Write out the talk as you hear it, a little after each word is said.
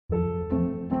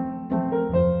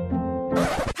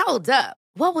Hold up.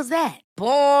 What was that?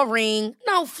 Boring.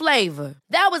 No flavor.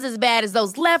 That was as bad as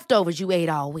those leftovers you ate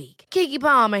all week. Keke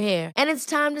Palmer here, and it's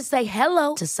time to say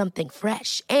hello to something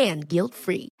fresh and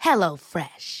guilt-free. Hello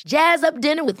Fresh. Jazz up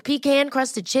dinner with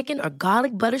pecan-crusted chicken or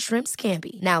garlic butter shrimp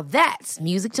scampi. Now that's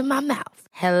music to my mouth.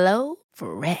 Hello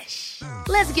Fresh.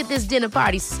 Let's get this dinner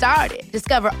party started.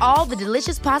 Discover all the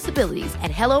delicious possibilities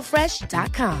at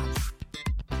hellofresh.com.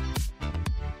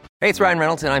 Hey, it's Ryan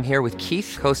Reynolds, and I'm here with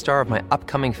Keith, co-star of my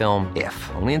upcoming film,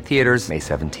 If, only in theaters May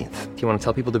 17th. Do you want to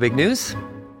tell people the big news?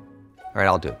 All right,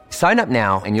 I'll do it. Sign up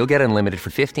now and you'll get unlimited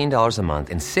for $15 a month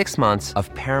and 6 months of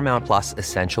Paramount Plus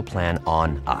Essential Plan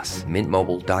on us.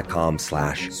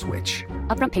 MintMobile.com/switch.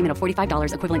 Upfront payment of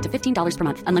 $45 equivalent to $15 per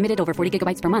month. Unlimited over 40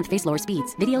 gigabytes per month. Face lower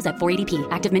speeds. Videos at 480p.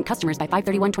 Active Mint customers by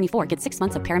 531.24 get 6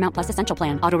 months of Paramount Plus Essential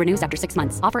Plan. Auto renews after 6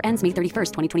 months. Offer ends May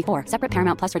 31st, 2024. Separate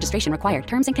Paramount Plus registration required.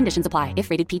 Terms and conditions apply if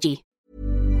rated PG.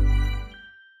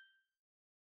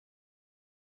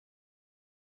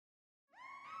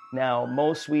 Now,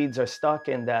 most Swedes are stuck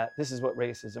in that this is what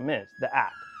racism is, the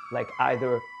act. Like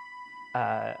either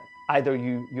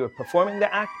you're performing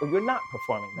the act or you're not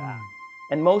performing the act.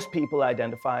 And most people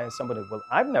identify as somebody, well,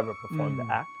 I've never performed the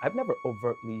act. I've never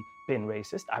overtly been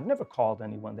racist. I've never called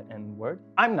anyone the N-word.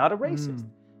 I'm not a racist.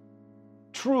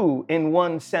 True in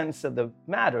one sense of the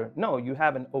matter. No, you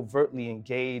haven't overtly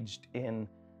engaged in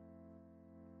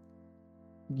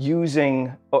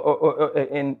using or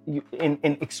in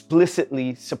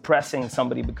explicitly suppressing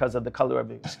somebody because of the color of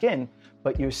your skin,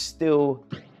 but you're still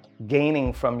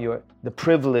gaining from the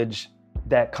privilege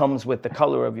that comes with the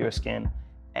color of your skin,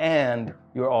 and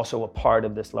you're also a part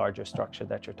of this larger structure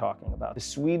that you're talking about. The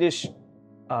Swedish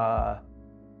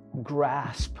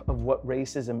grasp of what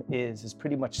racism is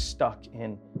pretty much stuck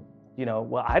in,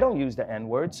 well, I don't use the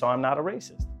N-word, so I'm not a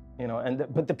racist.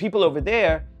 But the people over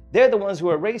there, they're the ones who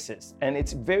are racist. And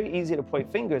it's very easy to point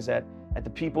fingers at the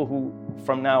people who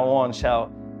from now on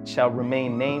shall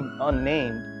remain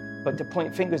unnamed, but to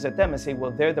point fingers at them and say,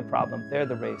 well, they're the problem, they're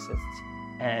the racists,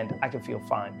 and I can feel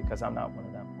fine because I'm not one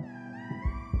of them.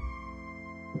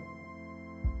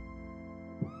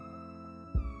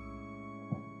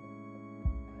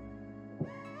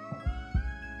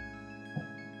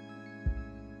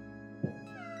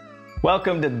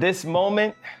 Welcome to This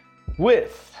Moment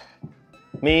with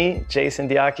me, Jason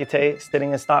Diakite,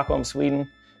 sitting in Stockholm, Sweden,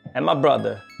 and my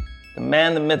brother, the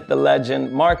man, the myth, the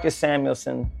legend, Marcus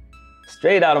Samuelsson,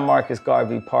 straight out of Marcus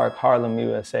Garvey Park, Harlem,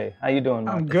 USA. How you doing,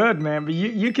 Marcus? I'm good, man, but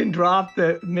you can drop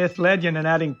the myth, legend, and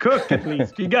adding cook at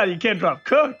least. You can't drop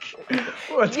cook.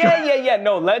 Yeah.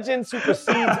 No, legend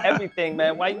supersedes everything,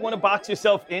 man. Why you want to box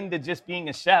yourself into just being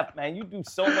a chef, man? You do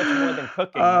so much more than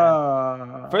cooking,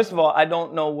 man. First of all, I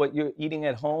don't know what you're eating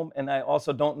at home, and I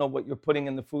also don't know what you're putting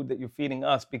in the food that you're feeding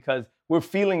us, because we're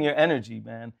feeling your energy,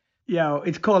 man. Yeah,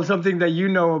 it's called something that you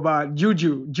know about,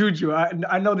 Juju.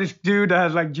 I know this dude that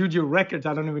has like Juju records.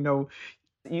 I don't even know.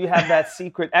 You have that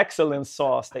secret excellence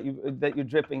sauce that you're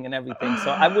dripping and everything.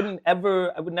 So I would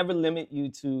never limit you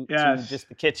to just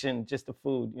the kitchen, just the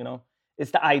food.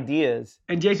 It's the ideas.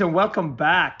 And Jason, welcome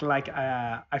back. Like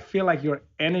I feel like your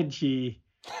energy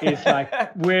is like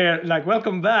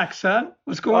welcome back, son.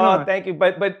 What's going on? Oh, thank you.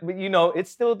 But it's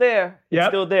still there. It's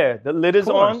still there. The lid is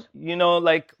on.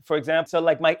 Like for example, so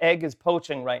like my egg is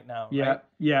poaching right now. Yeah. Right?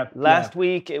 Yeah. Last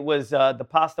week it was the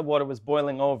pasta water was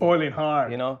boiling over. Boiling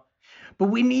hard. But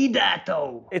we need that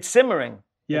though. It's simmering.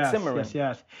 Yes. It's simmering.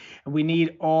 Yes. And we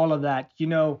need all of that.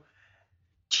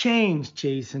 Change,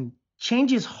 Jason.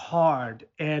 Change is hard.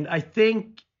 And I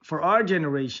think for our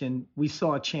generation, we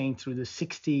saw a change through the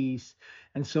 60s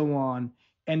and so on.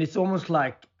 And it's almost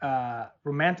like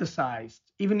romanticized.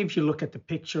 Even if you look at the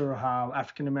picture of how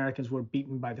African Americans were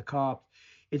beaten by the cops,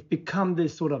 it's become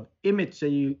this sort of image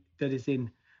that is in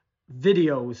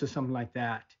videos or something like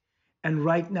that. And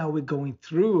right now we're going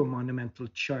through a monumental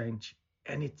change.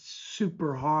 And it's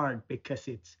super hard because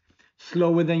it's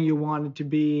slower than you want it to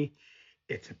be.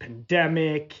 It's a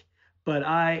pandemic. But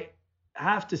I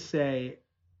have to say,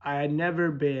 I had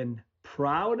never been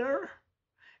prouder.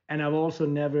 And I've also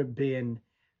never been,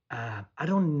 I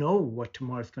don't know what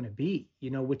tomorrow's going to be,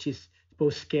 which is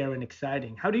both scary and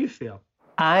exciting. How do you feel?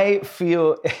 I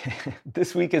feel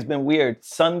this week has been weird.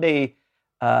 Sunday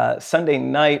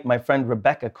night, my friend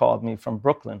Rebecca called me from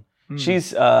Brooklyn.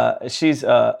 She's a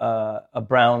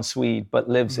brown Swede, but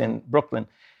lives in Brooklyn.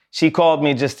 She called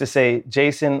me just to say,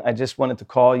 Jason, I just wanted to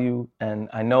call you, and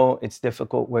I know it's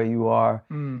difficult where you are.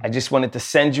 I just wanted to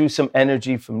send you some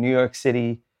energy from New York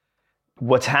City.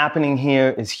 What's happening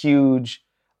here is huge.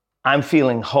 I'm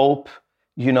feeling hope.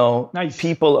 Nice.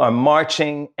 People are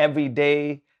marching every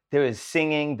day. there is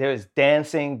singing, there is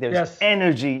dancing, there's Yes.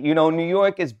 energy. You know, New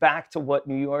York is back to what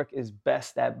New York is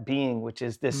best at being, which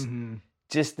is this,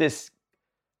 just this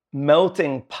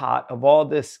melting pot of all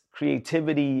this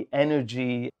creativity,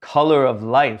 energy, color of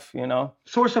life, you know?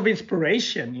 Source of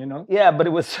inspiration, you know? Yeah, but it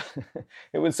was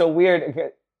it was so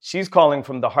weird. She's calling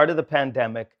from the heart of the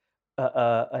pandemic,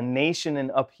 a nation in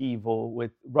upheaval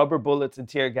with rubber bullets and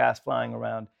tear gas flying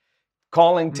around,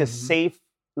 calling to safe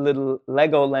little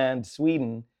Legoland,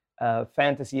 Sweden,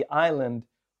 fantasy island,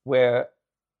 where,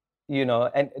 you know,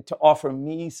 and to offer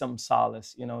me some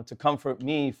solace, you know, to comfort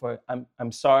me for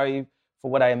I'm sorry for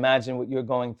what I imagine what you're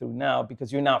going through now,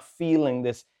 because you're not feeling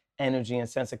this energy and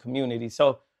sense of community.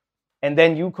 So, and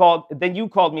then you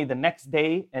called me the next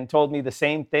day and told me the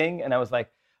same thing. And I was like,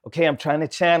 okay, I'm trying to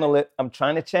channel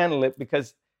it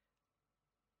because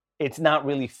it's not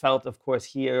really felt, of course,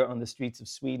 here on the streets of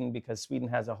Sweden, because Sweden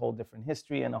has a whole different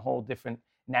history and a whole different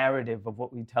narrative of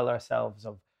what we tell ourselves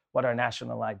of what our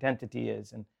national identity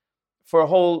is. And for a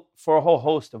whole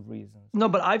host of reasons. No,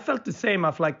 but I felt the same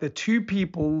of like the two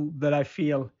people that I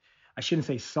feel, I shouldn't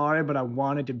say sorry, but I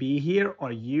wanted to be here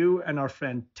are you and our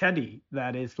friend Teddy,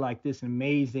 that is like this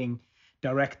amazing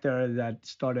director that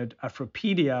started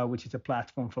Afropedia, which is a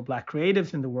platform for Black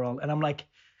creatives in the world. And I'm like,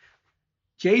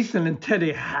 Jason and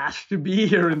Teddy has to be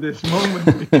here in this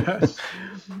moment because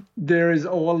there is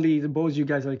all these, both you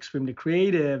guys are extremely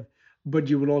creative, but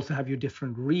you will also have your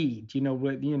different read. You know,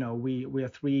 we are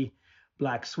three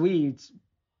Black Swedes,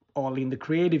 all in the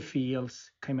creative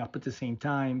fields, came up at the same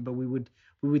time, but we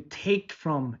would take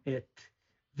from it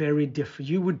very different.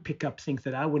 You would pick up things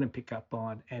that I wouldn't pick up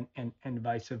on, and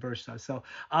vice versa. So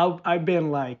I've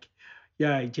been like,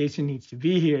 yeah, Jason needs to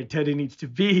be here, Teddy needs to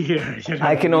be here. You know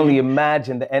I can only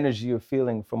imagine the energy you're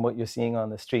feeling from what you're seeing on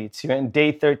the streets. You're in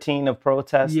day 13 of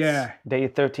protests. Yeah. Day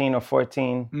 13 or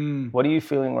 14. What are you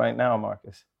feeling right now,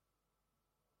 Marcus?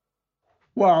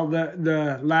 Well,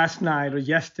 the last night or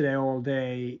yesterday all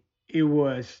day, it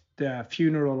was the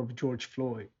funeral of George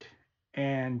Floyd.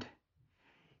 And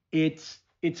it's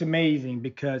amazing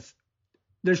because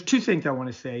there's two things I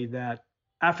want to say. That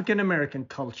African American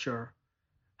culture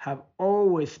have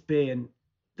always been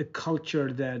the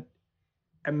culture that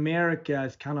America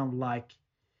has kind of like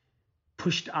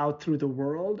pushed out through the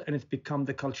world, and it's become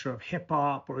the culture of hip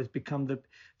hop, or it's become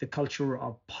the culture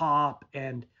of pop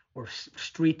or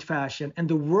street fashion, and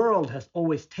the world has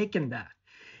always taken that.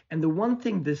 And the one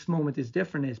thing this moment is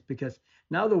different is because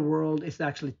now the world is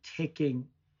actually taking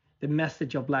the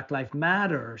message of Black Lives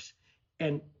Matters,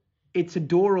 and it's a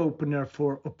door opener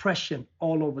for oppression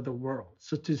all over the world.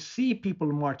 So to see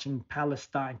people march in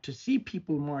Palestine, to see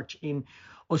people march in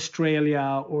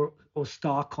Australia or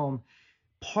Stockholm,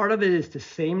 part of it is the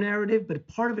same narrative, but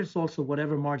part of it is also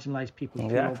whatever marginalized people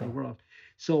feel over the world.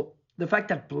 So the fact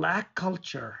that Black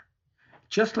culture,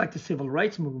 just like the civil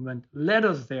rights movement, led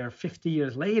us there 50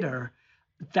 years later,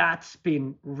 that's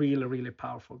been really, really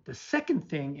powerful. The second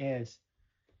thing is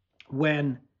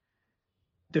when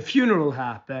the funeral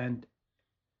happened,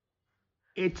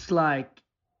 it's like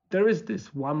there is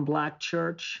this one Black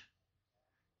church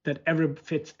that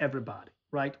fits everybody,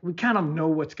 right? We kind of know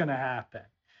what's going to happen.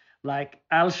 Like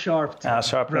Al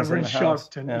Sharpton, Reverend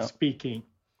Sharpton is speaking.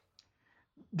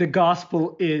 The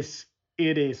gospel is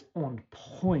on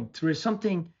point. There is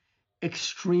something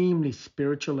extremely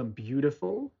spiritual and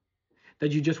beautiful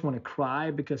that you just want to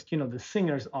cry because, you know, the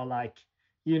singers are like,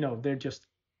 you know, they're just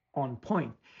on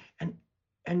point.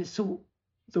 And so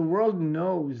the world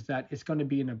knows that it's going to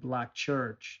be in a Black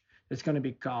church. There's going to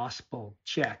be gospel,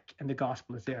 check, and the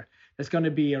gospel is there. There's going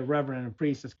to be a reverend and a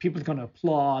priest. People are going to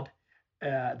applaud.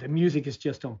 The music is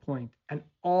just on point. And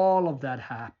all of that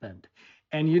happened.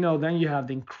 And, you know, then you have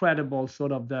the incredible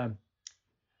sort of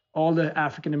all the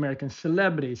African-American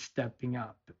celebrities stepping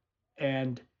up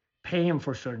and paying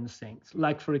for certain things.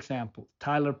 Like, for example,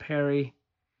 Tyler Perry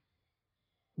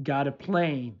got a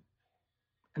plane,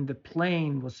 and the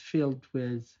plane was filled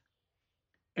with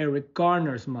Eric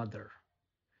Garner's mother,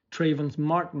 Trayvon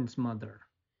Martin's mother,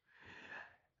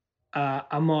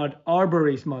 Ahmaud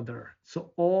Arbery's mother.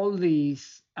 So all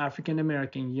these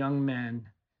African-American young men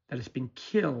that has been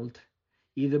killed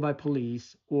either by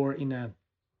police or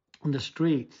on the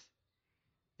streets,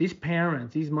 these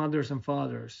parents, these mothers and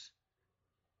fathers,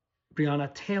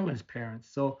 Breonna Taylor's parents.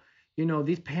 So, you know,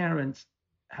 these parents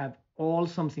have all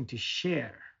something to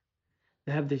share.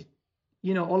 They have this,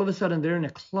 you know, all of a sudden they're in a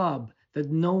club that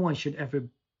no one should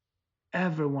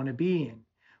ever want to be in,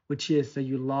 which is that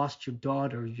you lost your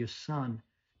daughter or your son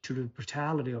to the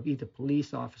brutality of either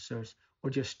police officers or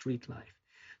just street life.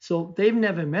 So they've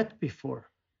never met before,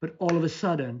 but all of a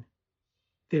sudden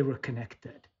they were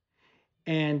connected.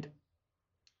 And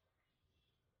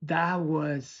that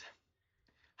was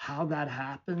how that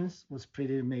happens was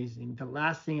pretty amazing. The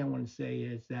last thing I want to say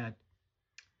is that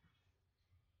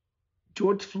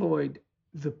George Floyd,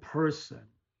 the person,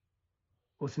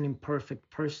 was an imperfect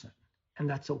person, and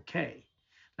that's okay.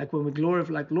 Like when we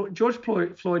glorify, like George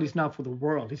Floyd is not for the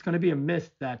world. He's going to be a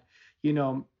myth that,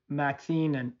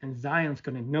 Maxine and Zion's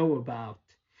going to know about.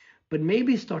 But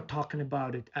maybe start talking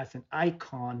about it as an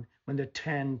icon when they're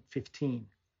 10, 15.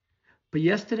 But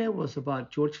yesterday was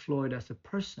about George Floyd as a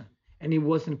person, and he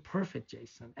wasn't perfect,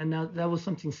 Jason. And that was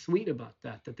something sweet about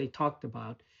that they talked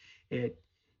about it.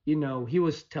 He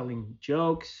was telling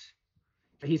jokes.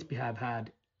 He's have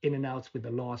had in and outs with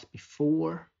the laws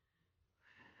before.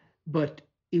 But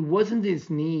it wasn't his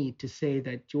need to say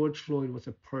that George Floyd was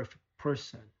a perfect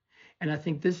person. And I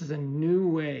think this is a new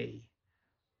way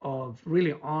of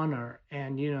really honor.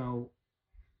 And,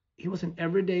 he was an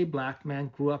everyday Black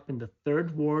man, grew up in the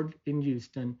 3rd Ward in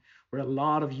Houston, where a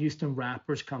lot of Houston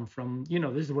rappers come from.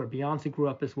 This is where Beyonce grew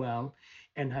up as well,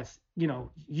 and has, the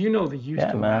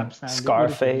Houston rap sound.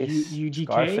 Scarface, UGK?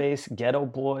 Scarface, Ghetto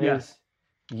Boys,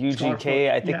 UGK.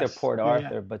 Scarface, I think they're yes. Port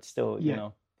Arthur, but still,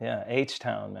 Yeah.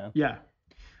 H-Town, man. Yeah.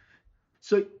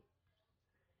 So,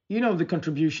 the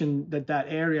contribution that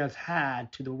area has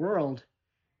had to the world.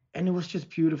 And it was just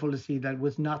beautiful to see that it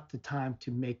was not the time to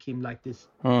make him like this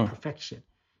perfection.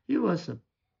 He was a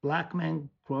Black man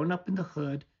growing up in the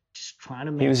hood, just trying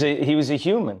to make. He was a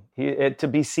human. To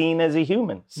be seen as a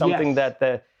human, something Yes.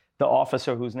 that the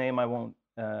officer whose name I won't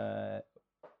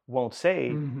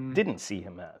say didn't see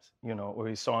him as, or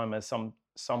he saw him as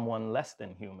someone less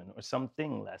than human or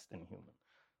something less than human,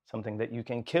 something that you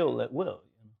can kill at will.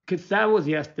 Because that was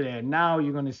yesterday. Now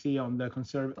you're going to see on the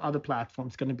other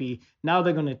platforms now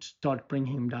they're going to start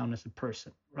bringing him down as a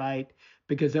person, right?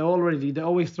 Because they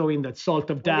always throw in that salt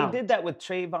of doubt. Well, they did that with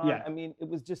Trayvon. Yeah. I mean, it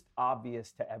was just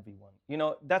obvious to everyone.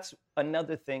 That's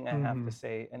another thing I have to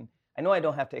say. And I know I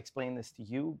don't have to explain this to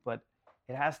you, but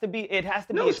it has to be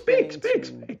explained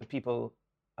to the people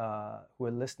who are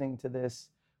listening to this,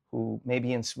 who may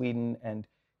be in Sweden and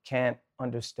can't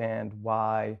understand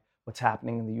why what's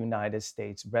happening in the United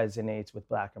States resonates with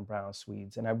Black and brown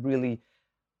Swedes. And I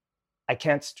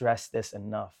can't stress this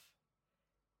enough.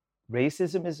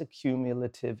 Racism is a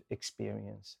cumulative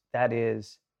experience. That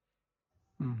is,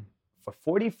 for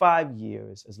 45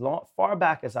 years, far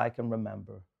back as I can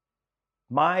remember,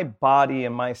 my body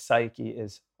and my psyche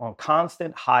is on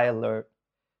constant high alert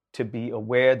to be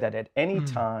aware that at any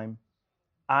time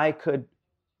I could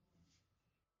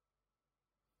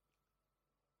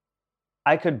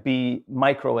be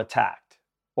micro-attacked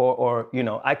or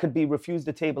I could be refused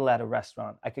a table at a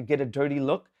restaurant. I could get a dirty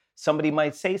look. Somebody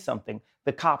might say something.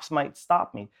 The cops might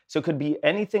stop me. So it could be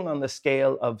anything on the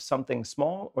scale of something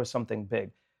small or something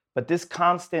big. But this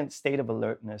constant state of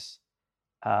alertness,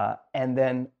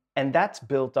 and that's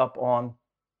built up on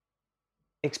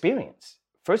experience.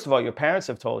 First of all, your parents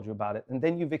have told you about it, and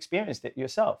then you've experienced it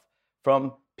yourself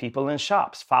from people in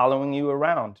shops following you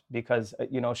around because,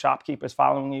 shopkeepers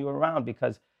following you around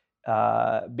because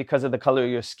of the color of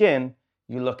your skin,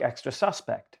 you look extra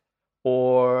suspect.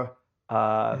 Or,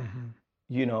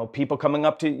 people coming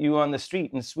up to you on the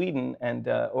street in Sweden and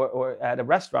or at a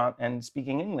restaurant and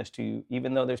speaking English to you,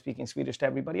 even though they're speaking Swedish to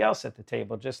everybody else at the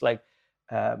table, just like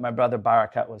my brother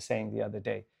Barakat was saying the other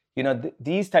day.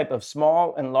 These type of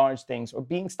small and large things, or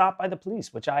being stopped by the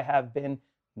police, which I have been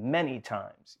many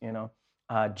times,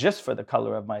 just for the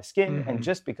color of my skin and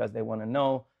just because they want to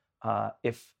know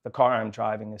if the car I'm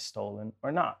driving is stolen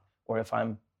or not, or if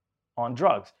I'm on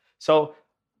drugs. So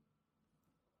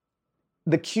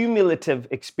the cumulative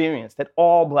experience that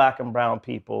all black and brown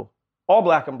people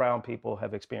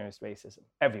have experienced racism.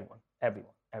 Everyone.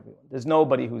 There's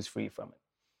nobody who's free from it.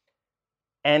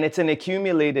 And it's an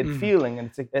accumulated feeling, and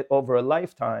it's over a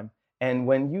lifetime. And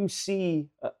when you see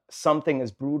something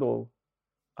as brutal,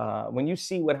 when you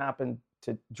see what happened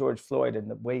to George Floyd and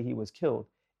the way he was killed,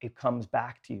 it comes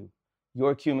back to you.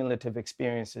 Your cumulative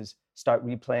experiences start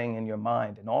replaying in your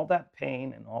mind, and all that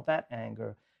pain and all that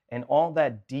anger and all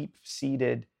that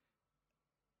deep-seated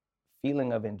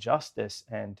feeling of injustice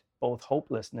and both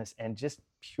hopelessness and just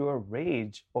pure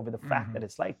rage over the fact that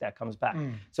it's like that comes back.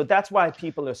 So that's why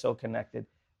people are so connected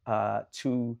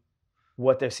to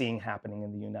what they're seeing happening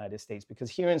in the United States. Because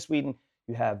here in Sweden,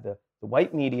 you have the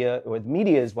white media, or the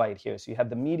media is white here. So you have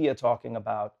the media talking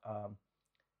about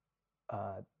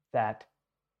that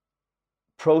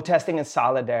protesting in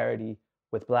solidarity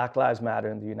with Black Lives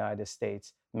Matter in the United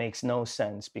States makes no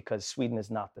sense because Sweden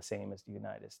is not the same as the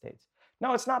United States.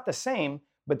 No, it's not the same,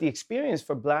 but the experience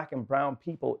for Black and brown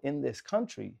people in this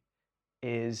country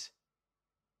is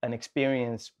an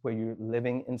experience where you're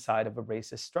living inside of a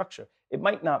racist structure. It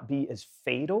might not be as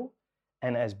fatal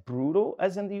and as brutal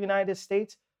as in the United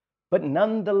States, but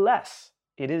nonetheless,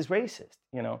 it is racist,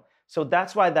 you know? So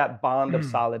that's why that bond of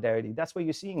solidarity, that's why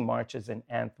you're seeing marches in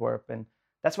Antwerp, and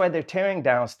that's why they're tearing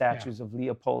down statues of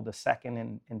Leopold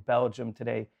II in Belgium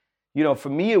today. You know, for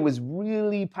me, it was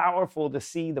really powerful to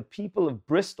see the people of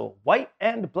Bristol, white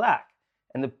and black,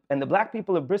 and the black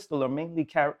people of Bristol are mainly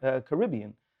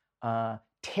Caribbean,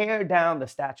 tear down the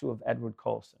statue of Edward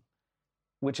Colston,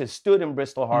 which has stood in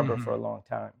Bristol Harbor for a long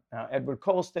time. Now, Edward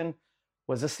Colston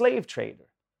was a slave trader.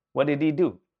 What did he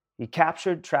do? He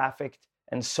captured, trafficked,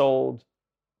 and sold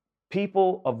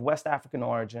people of West African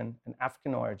origin and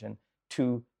African origin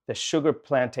to the sugar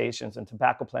plantations and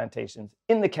tobacco plantations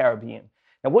in the Caribbean.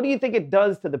 Now, what do you think it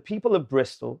does to the people of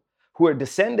Bristol, who are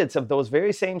descendants of those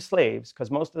very same slaves,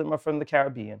 because most of them are from the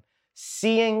Caribbean,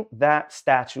 seeing that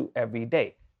statue every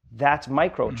day? That's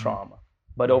micro trauma.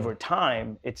 But over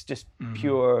time, it's just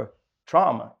pure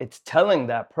trauma. It's telling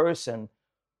that person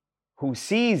who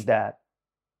sees that,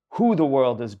 who the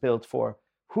world is built for,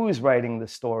 who's writing the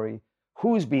story,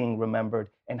 who's being remembered,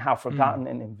 and how forgotten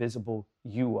and invisible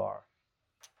you are.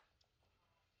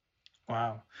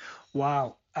 Wow.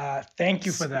 Thank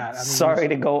you for that. I mean, sorry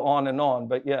to go on and on,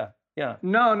 but yeah.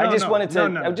 No. I just wanted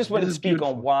to speak beautiful.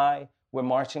 on why we're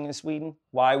marching in Sweden,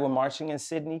 why we're marching in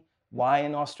Sydney, why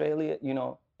in Australia, you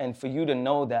know, and for you to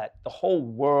know that the whole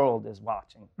world is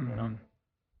watching, you know.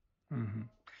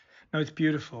 No, it's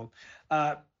beautiful.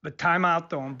 But time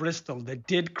out though in Bristol, they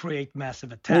did create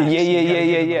massive attacks.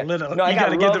 Yeah. No, I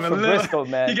got love for little. Bristol,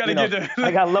 man. You gotta give them.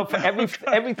 I got love for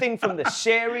everything from the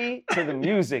sherry to the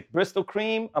music. Bristol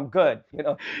cream, I'm good. You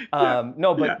know.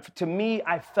 To me,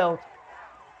 I felt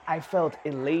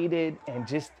elated and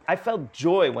just I felt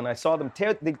joy when I saw them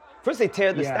first they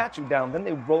tear the statue down, then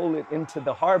they roll it into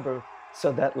the harbor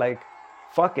so that like,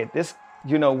 fuck it, this,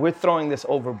 you know, we're throwing this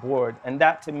overboard, and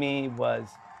that to me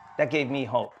that gave me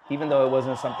hope, even though it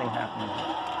wasn't something happening.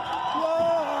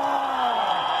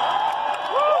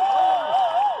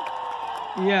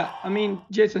 Yeah, I mean,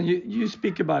 Jason, you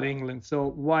speak about England, so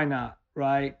why not,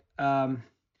 right?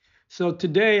 So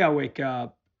today I wake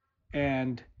up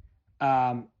and,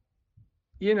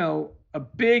 you know, a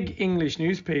big English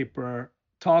newspaper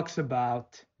talks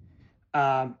about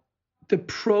the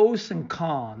pros and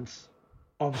cons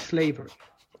of slavery.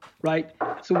 Right.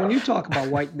 So when you talk about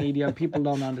white media, people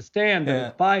don't understand that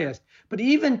it's biased. But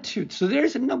wait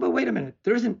a minute.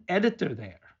 There's an editor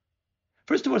there.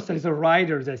 First of all, there's a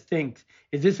writer that thinks,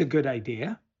 is this a good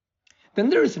idea? Then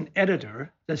there is an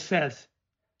editor that says,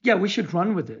 yeah, we should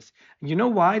run with this. And you know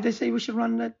why they say we should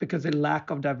run with it? Because of lack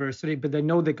of diversity, but they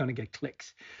know they're going to get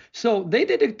clicks. So they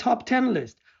did a top 10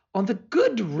 list on the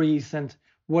good reasons.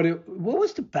 What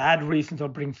was the bad reasons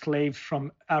of bringing slaves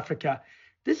from Africa?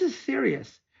 This is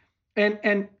serious.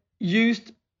 And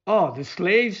used, the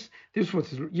slaves, this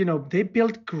was, you know, they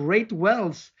built great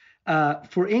wells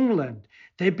for England.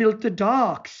 They built the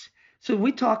docks. So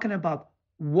we're talking about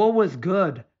what was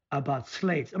good about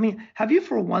slaves. I mean, have you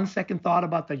for 1 second thought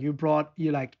about that? You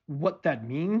like what that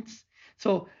means?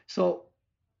 So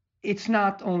it's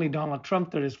not only Donald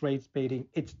Trump that is race baiting.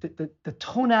 It's the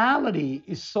tonality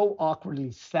is so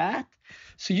awkwardly sad.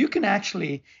 So you can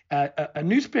actually, a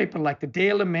newspaper like the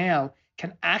Daily Mail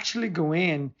can actually go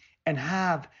in and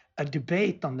have a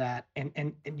debate on that,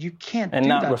 and you can't and do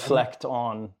not that. reflect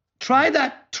on. Try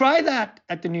that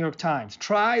at the New York Times.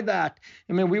 Try that.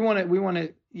 I mean, we want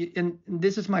to, and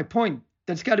this is my point.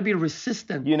 There's got to be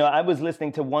resistance. You know, I was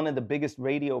listening to one of the biggest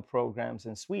radio programs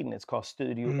in Sweden. It's called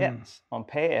Studio Ett on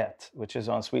P1, which is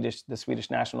on the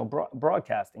Swedish National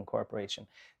Broadcasting Corporation.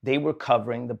 They were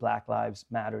covering the Black Lives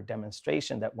Matter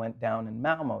demonstration that went down in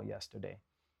Malmö yesterday.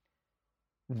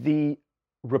 The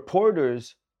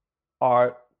reporters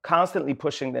are constantly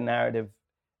pushing the narrative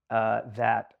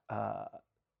that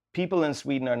people in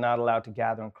Sweden are not allowed to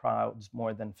gather in crowds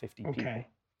more than 50 people.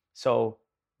 So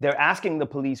they're asking the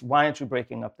police, why aren't you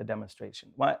breaking up the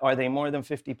demonstration? Why are they more than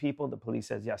 50 people? The police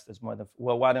says, yes, there's more than.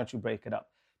 Well, why don't you break it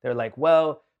up? They're like,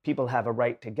 well, people have a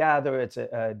right to gather. It's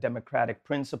a democratic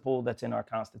principle that's in our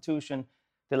Constitution.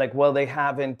 They're like, well, they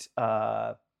haven't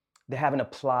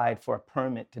applied for a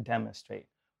permit to demonstrate.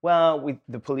 Well,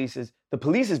 the police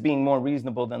is being more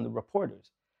reasonable than the reporters.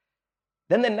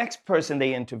 Then the next person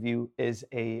they interview is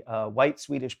a white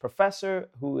Swedish professor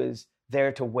who is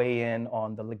there to weigh in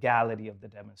on the legality of the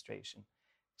demonstration.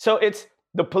 So it's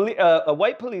a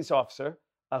white police officer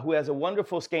who has a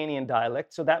wonderful Scanian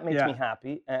dialect, so that makes me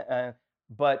happy.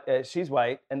 But she's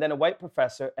white, and then a white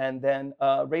professor, and then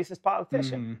a racist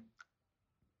politician.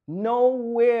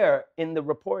 Nowhere in the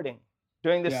reporting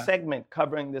During this segment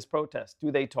covering this protest,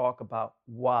 do they talk about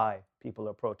why people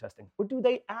are protesting? Or do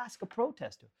they ask a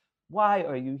protester, why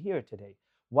are you here today?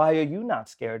 Why are you not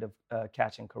scared of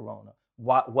catching corona?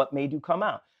 What made you come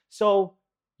out? So,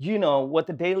 you know, what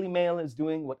the Daily Mail is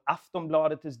doing, what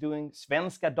Aftonbladet is doing,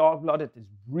 Svenska Dagbladet is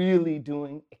really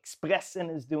doing,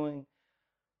 Expressen is doing,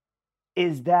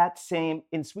 is that same,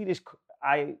 in Swedish,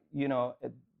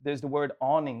 there's the word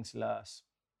aningslös.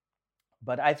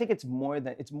 But I think it's more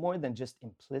than just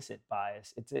implicit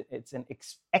bias. It's an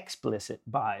explicit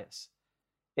bias.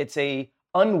 It's a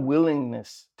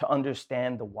unwillingness to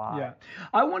understand the why. Yeah,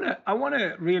 I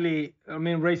wanna really. I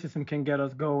mean, racism can get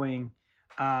us going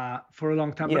for a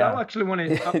long time. But I actually want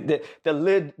to. the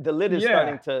lid is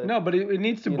starting to. No, but it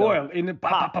needs to boil in the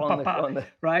pop on the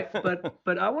right.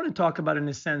 But I want to talk about it in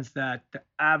the sense that the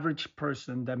average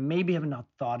person that maybe have not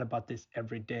thought about this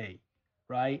every day,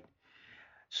 right?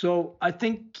 So I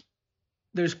think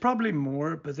there's probably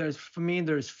more, but there's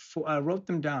four, I wrote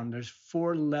them down. There's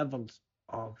 4 levels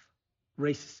of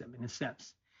racism in a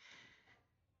sense.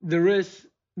 There is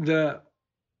the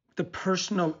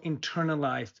personal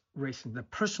internalized racism, the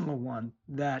personal one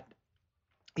that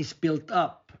is built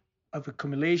up of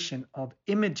accumulation of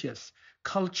images,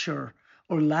 culture,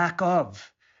 or lack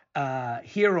of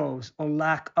heroes, or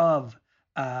lack of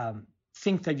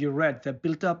things that you read that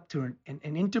built up to an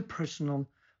interpersonal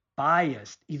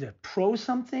bias, either pro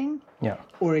something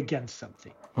or against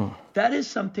something. That is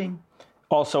something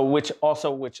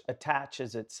which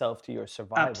attaches itself to your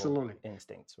survival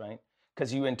instincts, right?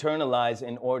 Because you internalize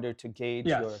in order to gauge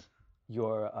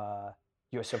your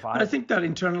survival. But I think that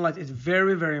internalize is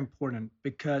very, very important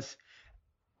because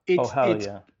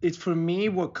it's for me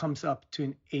what comes up to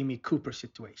an Amy Cooper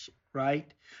situation,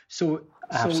 right? So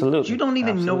you don't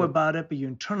even know about it, but you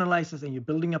internalize it and you're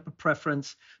building up a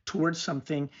preference towards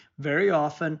something, very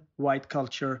often white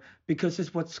culture, because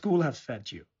it's what school has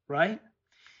fed you, right?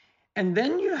 And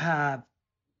then you have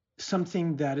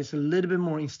something that is a little bit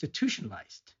more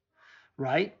institutionalized,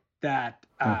 right? That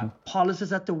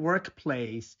policies at the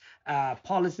workplace,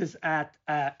 policies at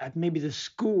maybe the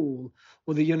school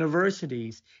or the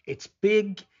universities, it's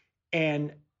big,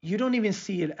 and you don't even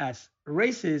see it as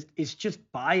racist. It's just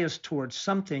biased towards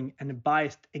something and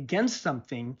biased against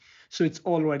something, so it's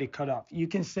already cut off. You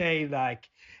can say like,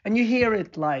 and you hear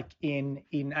it like in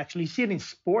actually you see it in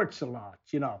sports a lot,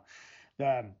 you know.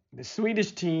 The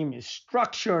Swedish team is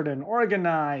structured and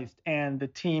organized, and the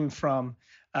team from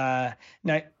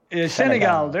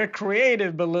Senegal, they're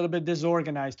creative but a little bit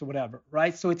disorganized or whatever,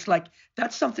 right? So it's like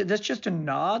that's something that's just a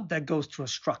nod that goes to a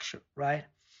structure, right?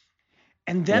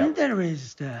 And then there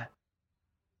is the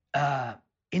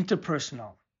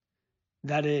interpersonal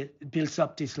that it builds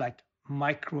up this like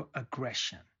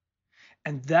microaggression,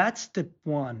 and that's the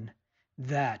one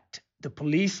that the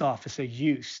police officer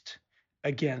used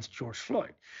against George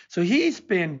Floyd. So he's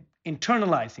been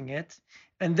internalizing it,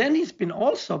 and then he's been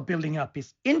also building up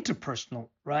his interpersonal,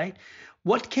 right?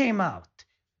 What came out?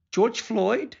 George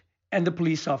Floyd and the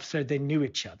police officer, they knew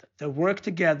each other. They worked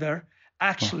together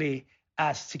actually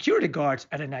as security guards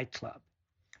at a nightclub.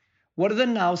 What are they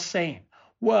now saying?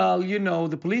 Well, you know,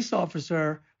 the police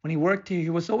officer, when he worked here, he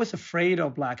was always afraid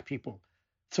of Black people.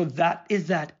 So that is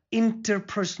that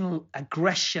interpersonal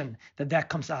aggression that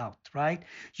comes out, right?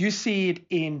 You see it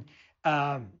in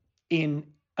a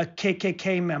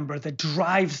KKK member that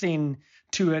drives in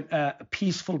to a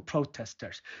peaceful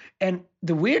protesters. And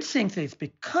the weird thing is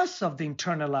because of the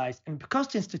internalized and because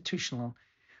the institutional,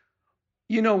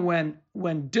 you know,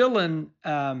 when Dylan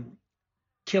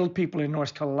killed people in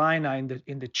North Carolina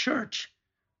in the church,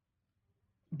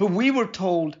 but we were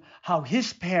told how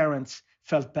his parents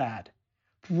felt bad.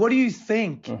 What do you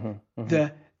think?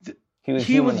 He was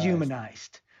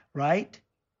humanized, right?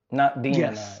 Not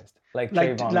demonized, yes. like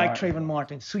Trayvon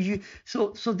Martin.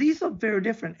 So these are very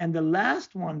different. And the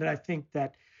last one that I think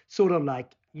that sort of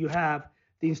like you have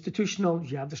the institutional,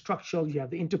 you have the structural, you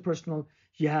have the interpersonal,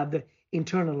 you have the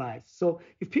internalized. So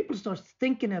if people start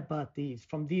thinking about these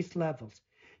from these levels,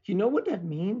 you know what that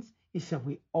means is that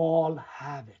we all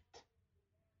have it.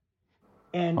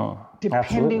 And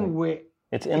depending where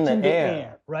it's in the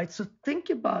air, right? So think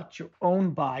about your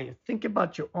own bias. Think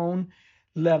about your own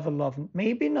level of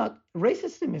maybe not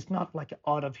racism is not like an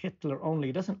art of Hitler only.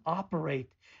 It doesn't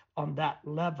operate on that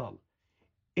level.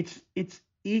 It's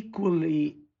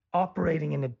equally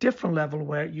operating in a different level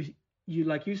where you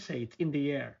like you say it's in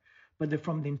the air, but they're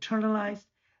from the internalized,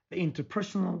 the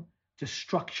interpersonal, the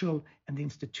structural, and the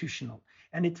institutional.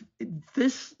 And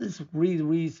this is really the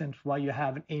reason why you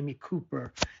have an Amy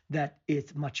Cooper that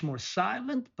is much more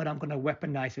silent, but I'm going to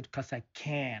weaponize it because I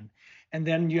can. And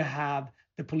then you have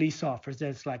the police officer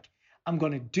that's like, I'm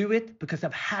going to do it because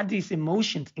I've had these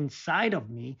emotions inside of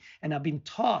me and I've been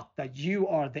taught that you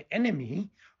are the enemy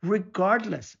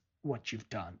regardless what you've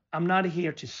done. I'm not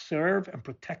here to serve and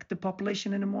protect the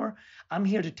population anymore. I'm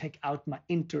here to take out my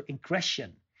inner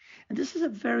aggression. And this is a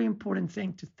very important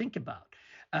thing to think about.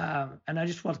 And I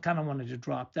just wanted to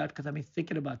drop that because I've been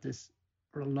thinking about this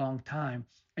for a long time.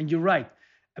 And you're right.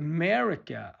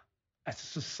 America as a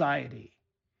society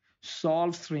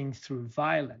solves things through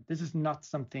violence. This is not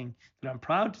something that I'm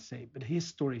proud to say, but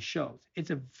history shows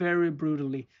it's a very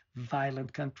brutally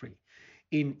violent country.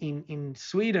 In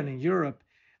Sweden, in Europe,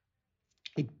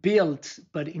 it builds,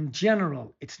 but in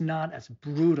general, it's not as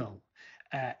brutal.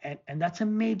 And that's a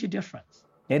major difference.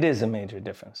 It is a major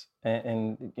difference.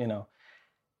 And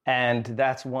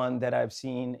that's one that I've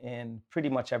seen in pretty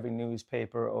much every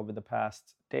newspaper over the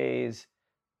past days.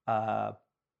 The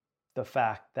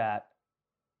fact that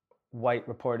white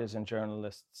reporters and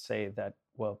journalists say that,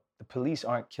 well, the police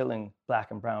aren't killing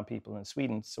Black and brown people in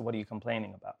Sweden, so what are you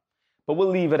complaining about? But we'll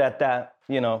leave it at that.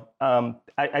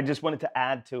 I just wanted to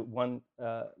add to one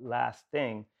last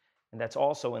thing, and that's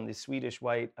also in the Swedish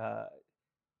white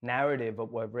narrative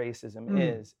of what racism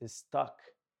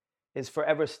is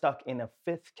forever stuck in a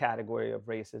fifth category of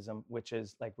racism, which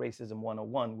is like racism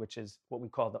 101, which is what we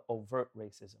call the overt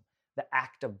racism, the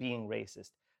act of being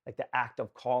racist, like the act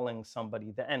of calling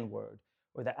somebody the N-word,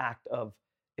 or the act of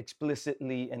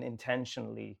explicitly and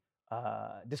intentionally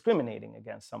discriminating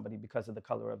against somebody because of the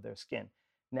color of their skin.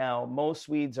 Now, most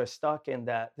Swedes are stuck in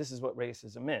that this is what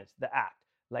racism is, the act.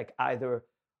 Like either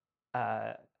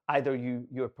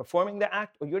you're performing the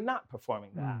act or you're not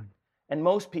performing the act. And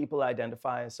most people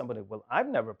identify as somebody, well, I've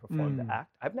never performed the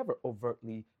act. I've never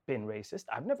overtly been racist.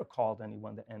 I've never called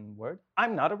anyone the N-word.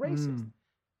 I'm not a racist.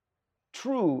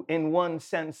 True in one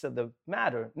sense of the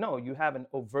matter. No, you haven't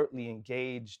overtly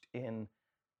engaged in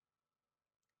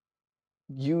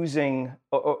using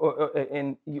or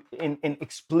in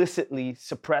explicitly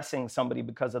suppressing somebody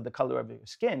because of the color of your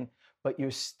skin, but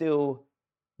you're still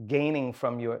gaining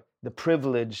from the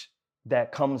privilege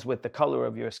that comes with the color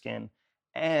of your skin,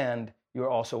 and you're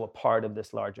also a part of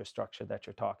this larger structure that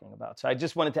you're talking about. So I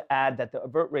just wanted to add that the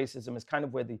overt racism is kind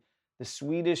of where the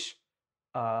Swedish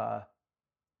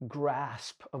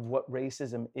grasp of what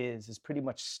racism is pretty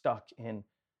much stuck in,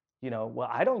 well,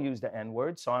 I don't use the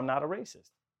N-word, so I'm not a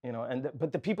racist.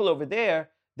 But the people over there,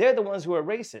 they're the ones who are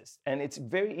racist. And it's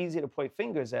very easy to point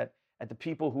fingers at the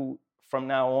people who from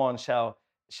now on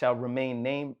shall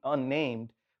remain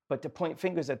unnamed, but to point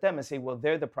fingers at them and say, well,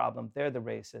 they're the problem, they're the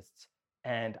racists,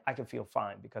 and I can feel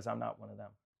fine because I'm not one of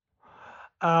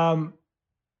them.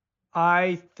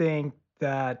 I think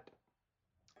that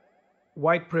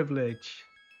white privilege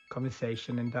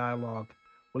conversation and dialogue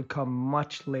will come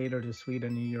much later to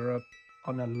Sweden and Europe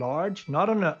on a large, not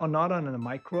on a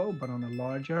micro, but on a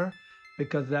larger,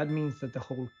 because that means that the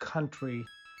whole country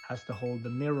has to hold the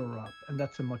mirror up, and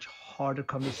that's a much harder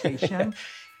conversation.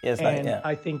 Yes, and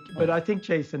I think,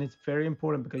 Jason, it's very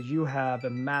important because you have a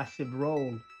massive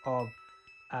role of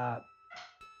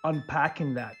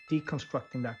unpacking that,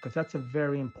 deconstructing that, because that's a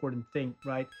very important thing,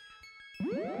 right?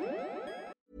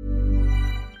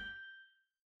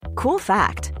 Cool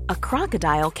fact, a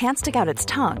crocodile can't stick out its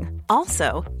tongue.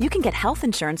 Also, you can get health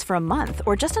insurance for a month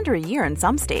or just under a year in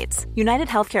some states. United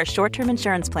Healthcare short-term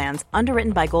insurance plans,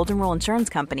 underwritten by Golden Rule Insurance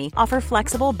Company, offer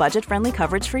flexible, budget-friendly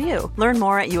coverage for you. Learn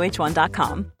more at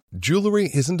uh1.com. Jewelry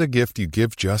isn't a gift you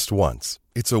give just once.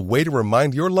 It's a way to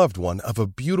remind your loved one of a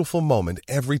beautiful moment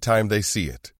every time they see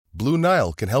it. Blue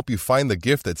Nile can help you find the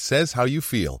gift that says how you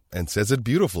feel and says it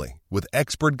beautifully, with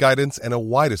expert guidance and a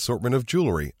wide assortment of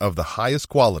jewelry of the highest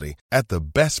quality at the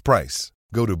best price.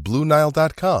 Go to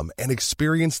BlueNile.com and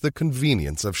experience the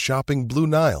convenience of shopping Blue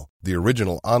Nile, the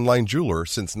original online jeweler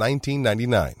since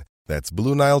 1999. That's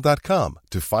BlueNile.com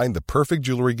to find the perfect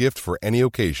jewelry gift for any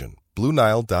occasion.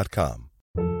 BlueNile.com.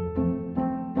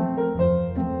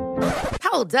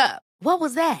 Hold up. What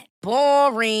was that?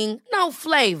 Boring. No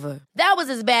flavor. That was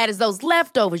as bad as those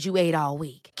leftovers you ate all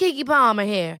week. Keke Palmer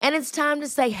here, and it's time to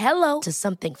say hello to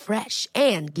something fresh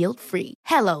and guilt-free.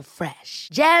 Hello Fresh.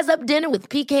 Jazz up dinner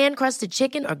with pecan-crusted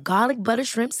chicken or garlic butter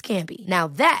shrimp scampi. Now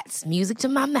that's music to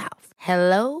my mouth.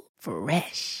 Hello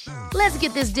Fresh. Let's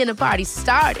get this dinner party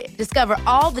started. Discover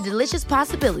all the delicious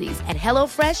possibilities at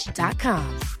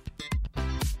HelloFresh.com.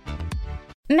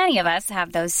 Many of us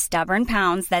have those stubborn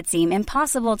pounds that seem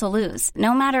impossible to lose,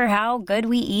 no matter how good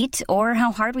we eat or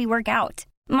how hard we work out.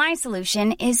 My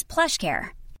solution is PlushCare.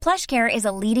 PlushCare is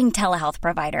a leading telehealth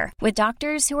provider with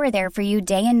doctors who are there for you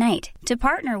day and night to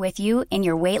partner with you in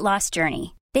your weight loss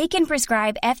journey. They can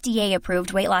prescribe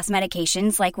FDA-approved weight loss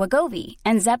medications like Wegovy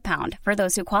and Zepbound for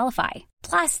those who qualify.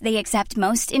 Plus, they accept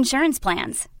most insurance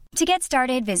plans. To get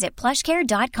started, visit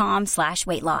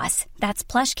plushcare.com/weightloss. That's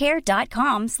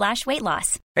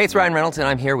plushcare.com/weightloss. Hey, it's Ryan Reynolds, and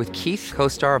I'm here with Keith,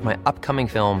 co-star of my upcoming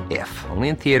film, If, only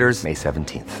in theaters May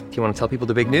 17th. Do you want to tell people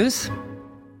the big news?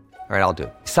 All right, I'll do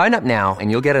it. Sign up now and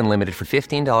you'll get unlimited for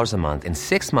 $15 a month and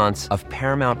 6 months of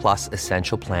Paramount Plus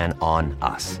Essential Plan on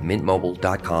us.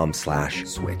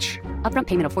 MintMobile.com/switch. Upfront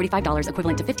payment of $45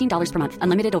 equivalent to $15 per month.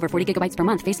 Unlimited over 40 gigabytes per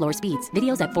month. Face lower speeds.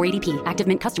 Videos at 480p. Active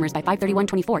Mint customers by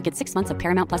 531.24 get 6 months of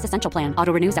Paramount Plus Essential Plan.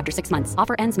 Auto renews after 6 months.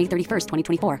 Offer ends May 31st,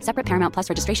 2024. Separate Paramount Plus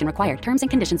registration required. Terms and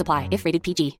conditions apply if rated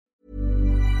PG.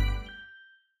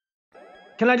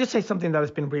 Can I just say something that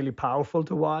has been really powerful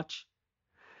to watch?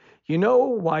 You know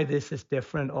why this is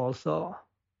different also?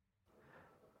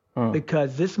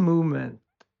 Because this movement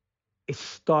is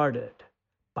started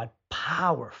by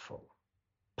powerful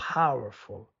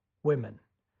women,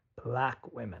 Black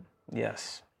women.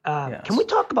 Yes. Yes. Can we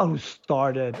talk about who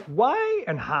started? Why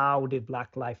and how did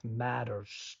Black Lives Matter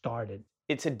started?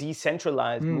 It's a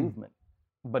decentralized movement,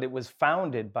 but it was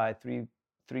founded by three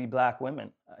Black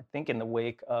women, I think in the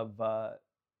wake of the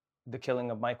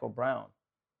killing of Michael Brown,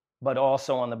 but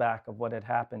also on the back of what had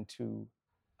happened to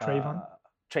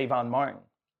Trayvon Martin,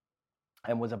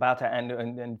 and was about to end,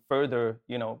 and then further,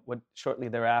 what shortly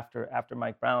thereafter, after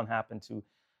Mike Brown, happened to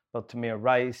both Tamir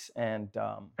Rice and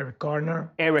Eric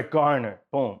Garner.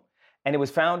 Boom. And it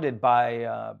was founded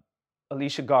by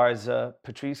Alicia Garza,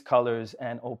 Patrisse Cullors,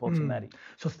 and Opal Tometi.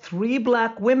 So 3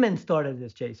 Black women started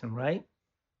this, Jason, right?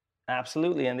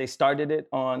 Absolutely. And they started it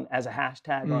as a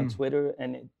hashtag on Twitter,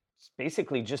 and it's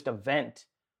basically just a vent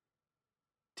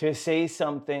to say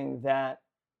something that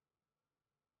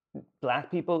Black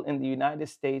people in the United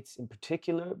States in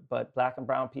particular, but Black and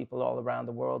brown people all around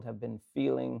the world have been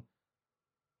feeling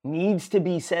needs to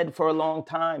be said for a long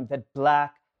time, that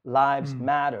Black lives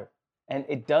matter. And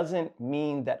it doesn't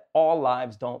mean that all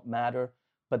lives don't matter,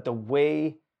 but the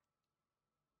way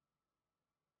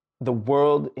the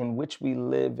world in which we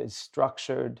live is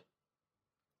structured,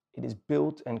 it is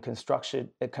built and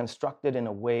constructed in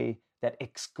a way that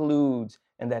excludes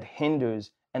and that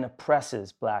hinders and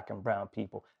oppresses Black and brown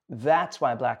people. That's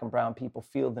why Black and brown people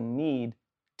feel the need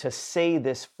to say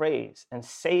this phrase and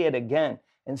say it again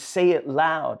and say it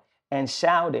loud and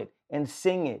shout it and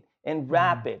sing it and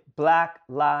rap it. Black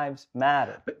lives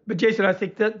matter. But Jason, I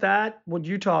think that what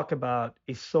you talk about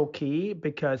is so key,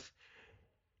 because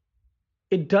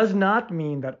it does not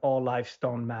mean that all lives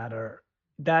don't matter.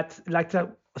 That's like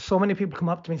that. So many people come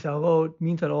up to me and say, oh, it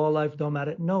means that all lives don't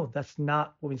matter. No, that's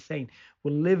not what we're saying.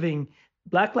 We're living,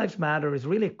 Black Lives Matter is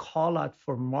really a call out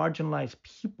for marginalized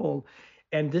people.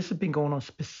 And this has been going on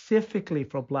specifically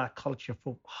for Black culture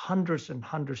for hundreds and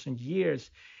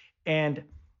years. And,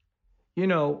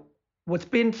 what's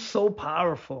been so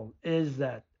powerful is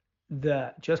that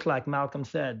just like Malcolm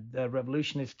said, the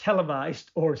revolution is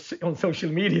televised or on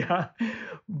social media,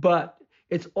 but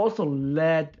it's also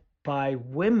led by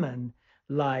women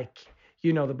like,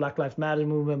 the Black Lives Matter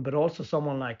movement, but also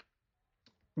someone like,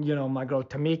 my girl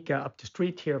Tamika up the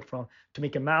street here from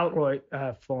Tamika Mallory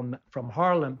from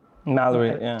Harlem.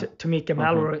 Mallory, yeah. Tamika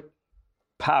Mallory.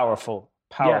 Powerful.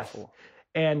 Yes.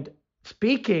 And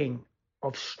speaking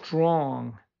of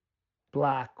strong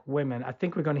Black women, I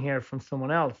think we're going to hear from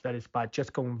someone else that is by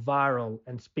just going viral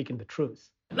and speaking the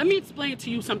truth. Let me explain to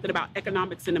you something about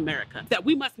economics in America, that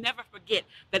we must never forget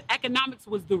that economics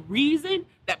was the reason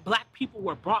that Black people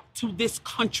were brought to this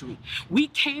country. We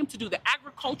came to do the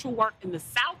agricultural work in the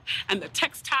South and the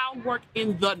textile work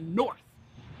in the North.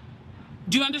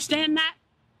 Do you understand that?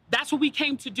 That's what we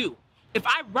came to do. If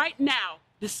I right now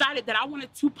decided that I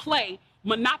wanted to play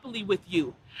Monopoly with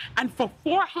you, and for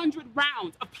 400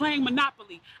 rounds of playing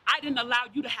Monopoly, I didn't allow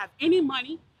you to have any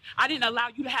money, I didn't allow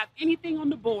you to have anything on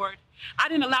the board, I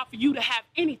didn't allow for you to have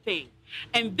anything.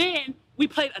 And then we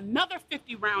played another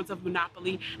 50 rounds of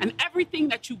Monopoly, and everything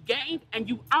that you gained and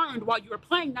you earned while you were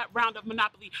playing that round of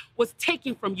Monopoly was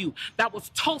taken from you. That was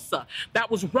Tulsa.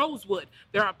 That was Rosewood.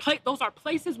 Those are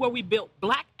places where we built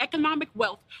Black economic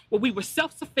wealth, where we were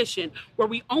self-sufficient, where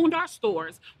we owned our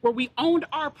stores, where we owned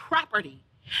our property,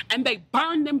 and they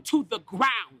burned them to the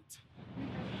ground.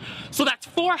 So that's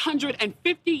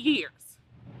 450 years.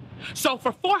 So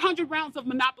for 400 rounds of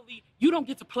Monopoly, you don't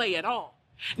get to play at all.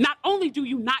 Not only do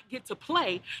you not get to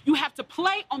play, you have to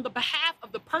play on the behalf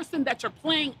of the person that you're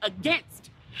playing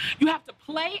against. You have to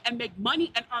play and make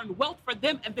money and earn wealth for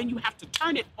them, and then you have to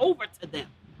turn it over to them.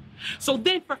 So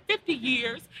then for 50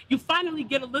 years, you finally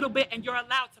get a little bit and you're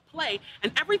allowed to play.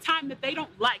 And every time that they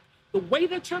don't like the way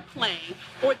that you're playing,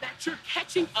 or that you're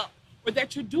catching up, or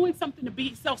that you're doing something to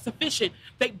be self-sufficient,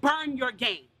 they burn your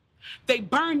game. They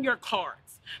burn your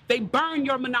cards. They burn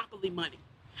your monopoly money.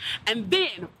 And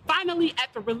then finally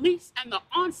at the release and the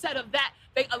onset of that,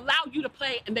 they allow you to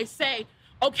play and they say,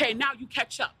 okay, now you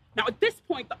catch up. Now at this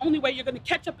point, the only way you're going to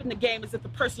catch up in the game is if the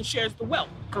person shares the wealth,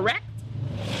 correct?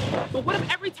 But what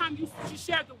if every time you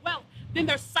share the wealth, then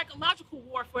there's psychological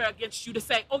warfare against you to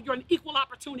say, oh, you're an equal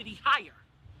opportunity hire.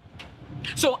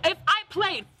 So if I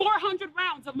played 400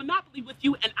 rounds of Monopoly with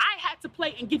you and I had to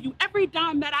play and give you every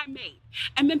dime that I made,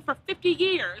 and then for 50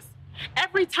 years,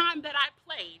 every time that I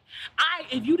played,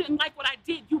 if you didn't like what I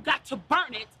did, you got to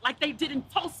burn it like they did in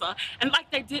Tulsa and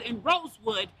like they did in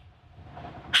Rosewood,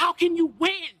 how can you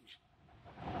win?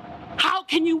 How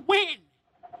can you win?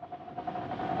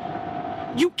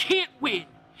 You can't win.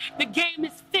 The game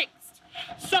is fixed.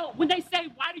 So when they say,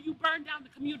 why do you burn down the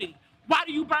community? Why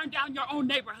do you burn down your own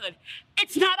neighborhood?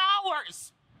 It's not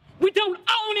ours. We don't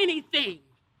own anything.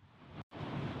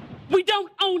 We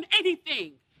don't own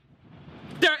anything.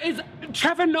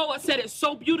 Trevor Noah said it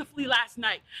so beautifully last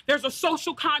night. There's a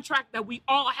social contract that we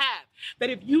all have, that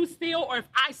if you steal or if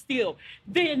I steal,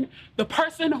 then the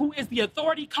person who is the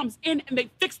authority comes in and they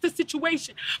fix the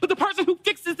situation. But the person who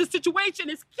fixes the situation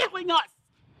is killing us.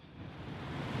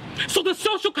 So the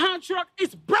social contract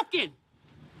is broken.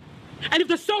 And if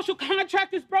the social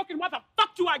contract is broken, why the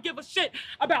fuck do I give a shit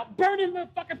about burning the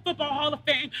fucking Football Hall of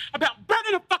Fame, about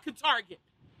burning a fucking Target?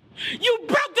 You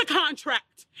broke the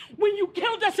contract when you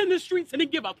killed us in the streets and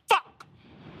didn't give a fuck.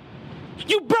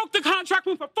 You broke the contract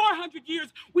when for 400 years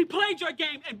we played your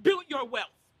game and built your wealth.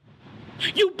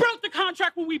 You broke the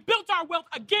contract when we built our wealth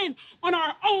again on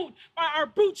our own by our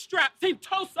bootstraps in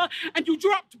Tulsa and you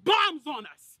dropped bombs on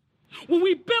us. When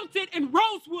we built it in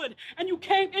Rosewood and you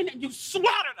came in and you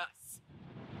slaughtered us.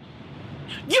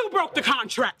 You broke the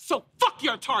contract, so fuck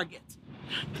your Target.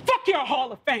 Fuck your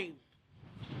Hall of Fame.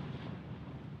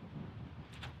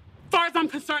 As far as I'm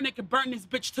concerned, they could burn this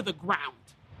bitch to the ground.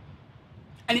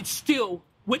 And it still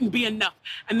wouldn't be enough.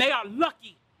 And they are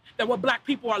lucky that what black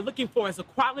people are looking for is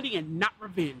equality and not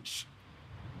revenge.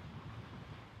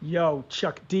 Yo,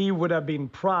 Chuck D would have been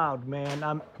proud,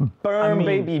 man. Burn,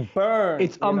 baby, burn.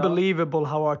 It's unbelievable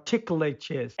how articulate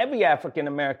she is. Every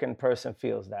African-American person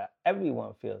feels that.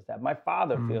 Everyone feels that. My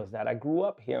father feels that. I grew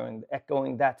up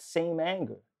echoing that same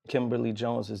anger. Kimberly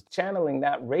Jones is channeling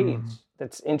that rage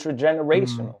that's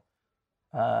intergenerational.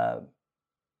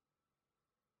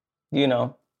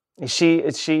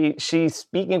 She's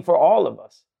speaking for all of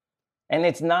us. And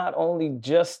it's not only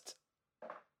just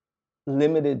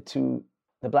limited to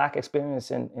the Black experience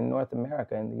in North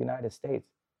America, in the United States.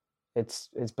 It's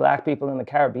Black people in the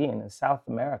Caribbean, in South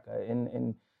America,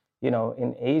 in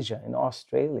Asia, in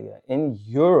Australia, in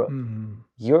Europe.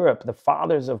 Europe, the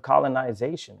fathers of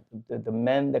colonization, the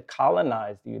men that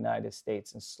colonized the United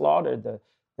States and slaughtered the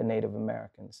Native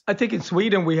Americans. I think in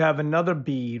Sweden we have another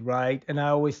bead, right? And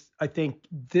I think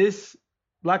this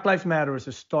Black Lives Matter is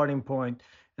a starting point,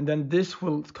 and then this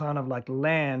will kind of like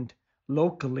land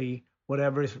locally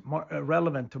whatever is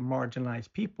relevant to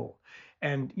marginalized people.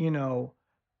 And,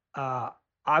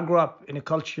 I grew up in a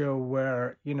culture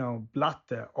where,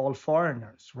 blatte, all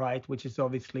foreigners, right? Which is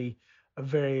obviously a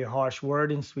very harsh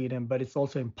word in Sweden, but it's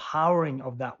also empowering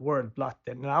of that word, blatte.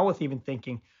 And I was even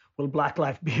thinking, will Black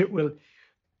Lives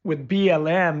with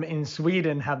BLM in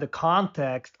Sweden have the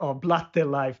context of Blatte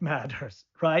Life Matters,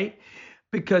 right?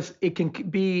 Because it can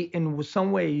be in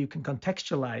some way you can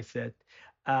contextualize it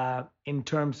in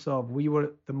terms of we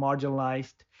were the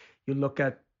marginalized. You look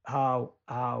at how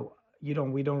we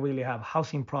don't really have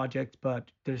housing projects, but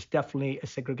there's definitely a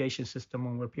segregation system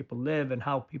on where people live and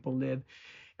how people live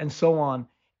and so on.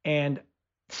 And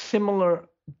similar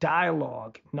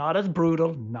dialogue, not as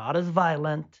brutal, not as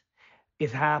violent,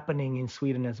 is happening in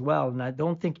Sweden as well. And I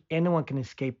don't think anyone can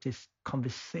escape this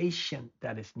conversation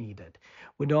that is needed.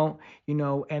 We don't,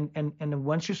 and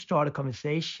once you start a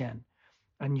conversation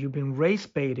and you've been race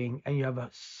baiting and you have a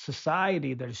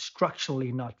society that is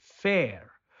structurally not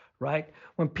fair, right?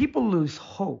 When people lose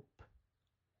hope,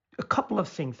 a couple of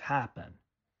things happen.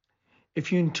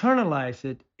 If you internalize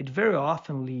it, it very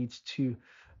often leads to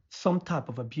some type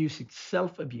of abuse,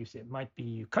 self-abuse. It might be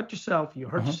you cut yourself, you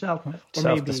hurt yourself, or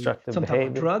maybe some behavior. type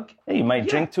of drug. Yeah, you might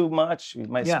drink too much, you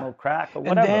might smoke crack or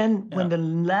whatever. And then when the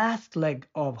last leg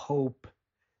of hope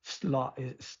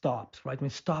stops, right? When you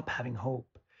stop having hope,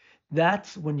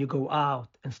 that's when you go out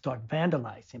and start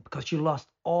vandalizing because you lost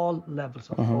all levels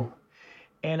of hope.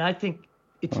 And I think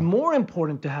it's more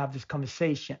important to have this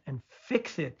conversation and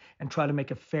fix it and try to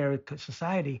make a fair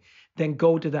society than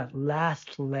go to that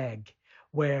last leg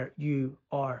where you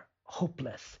are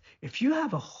hopeless. If you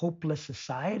have a hopeless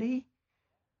society,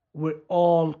 where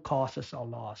all causes are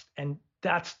lost. And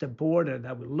that's the border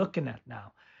that we're looking at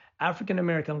now. African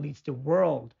American leads the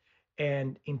world,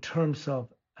 and in terms of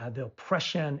the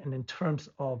oppression, and in terms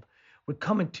of we're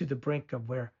coming to the brink of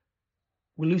where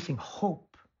we're losing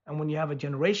hope. And when you have a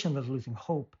generation that's losing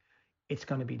hope, it's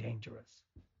going to be dangerous.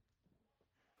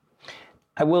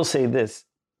 I will say this: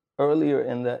 earlier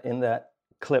in that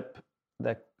clip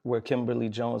where Kimberly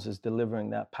Jones is delivering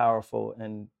that powerful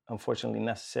and unfortunately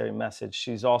necessary message,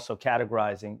 she's also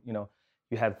categorizing.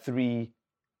 You have three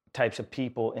types of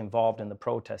people involved in the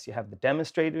protest. You have the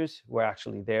demonstrators who are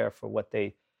actually there for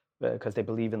because they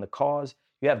believe in the cause.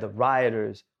 You have the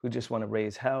rioters who just want to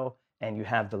raise hell, and you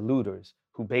have the looters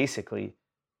who basically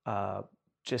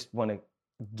just want to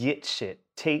get shit,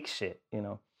 take shit,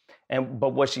 But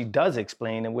what she does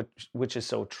explain, and which is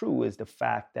so true, is the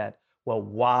fact that, well,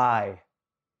 why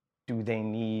do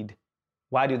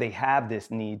they have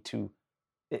this need to,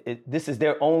 this is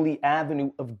their only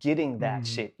avenue of getting that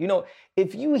shit.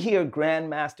 If you hear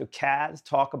Grandmaster Caz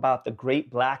talk about the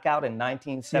Great Blackout in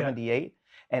 1978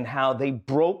 and how they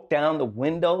broke down the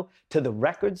window to the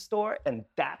record store, and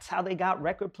that's how they got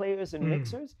record players and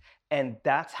mixers, and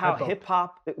that's how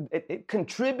hip-hop, it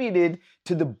contributed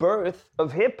to the birth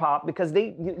of hip-hop, because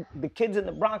the kids in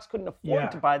the Bronx couldn't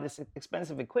afford to buy this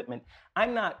expensive equipment.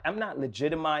 I'm not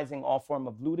legitimizing all form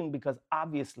of looting, because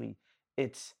obviously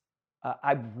it's,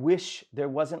 I wish there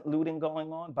wasn't looting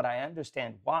going on, but I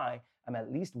understand why. I'm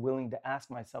at least willing to ask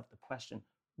myself the question,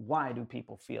 why do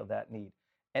people feel that need?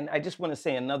 And I just want to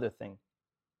say another thing.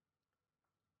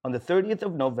 On the 30th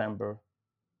of November,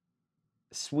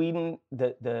 Sweden,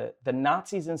 the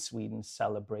Nazis in Sweden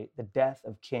celebrate the death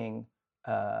of King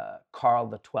Karl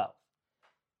XII.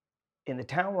 In the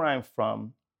town where I'm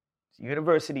from,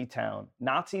 university town,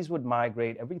 Nazis would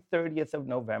migrate every 30th of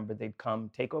November. They'd come,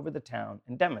 take over the town,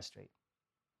 and demonstrate.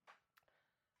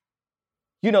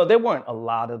 There weren't a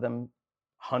lot of them,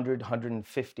 100,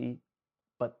 150,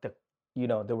 but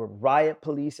there were riot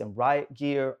police and riot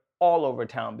gear all over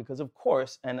town, because of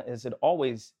course, and as it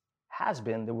always has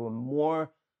been, there were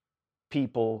more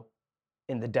people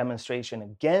in the demonstration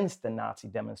against the Nazi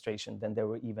demonstration than there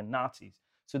were even Nazis.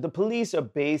 So the police are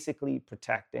basically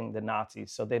protecting the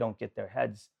Nazis so they don't get their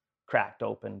heads cracked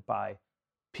open by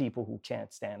people who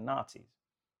can't stand Nazis.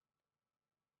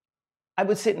 I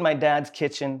would sit in my dad's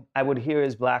kitchen. I would hear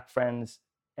his black friends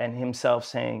and himself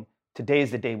saying,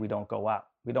 today's the day we don't go out.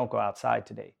 We don't go outside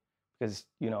today. Because,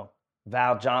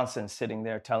 Val Johnson sitting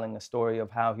there telling a story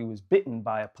of how he was bitten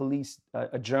by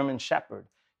a German shepherd,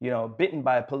 bitten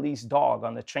by a police dog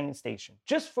on the train station,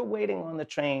 just for waiting on the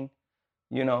train,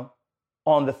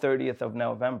 on the 30th of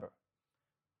November.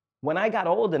 When I got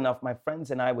old enough, my friends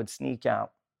and I would sneak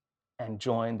out and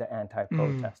join the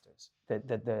anti-protesters,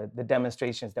 the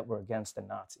demonstrations that were against the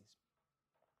Nazis.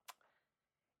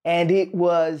 And it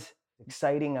was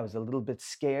exciting. I was a little bit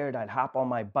scared. I'd hop on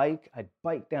my bike. I'd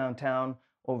bike downtown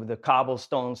over the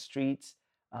cobblestone streets.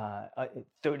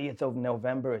 30th of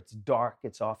November, it's dark.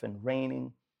 It's often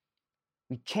raining.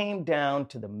 We came down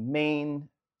to the main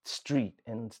street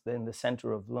in the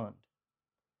center of Lund.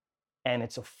 And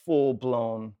it's a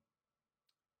full-blown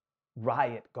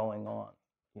riot going on.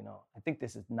 I think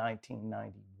this is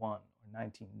 1991 or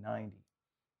 1990.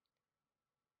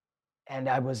 And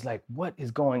I was like, what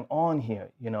is going on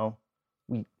here?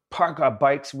 We park our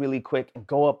bikes really quick and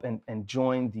go up and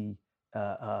join the,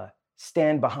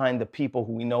 stand behind the people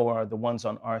who we know are the ones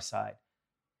on our side.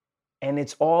 And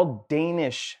it's all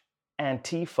Danish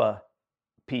Antifa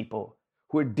people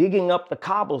who are digging up the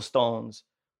cobblestones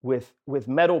with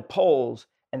metal poles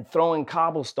and throwing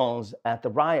cobblestones at the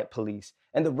riot police.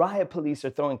 And the riot police are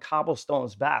throwing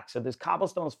cobblestones back. So there's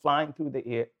cobblestones flying through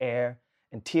the air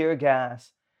and tear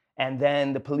gas. And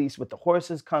then the police with the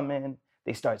horses come in.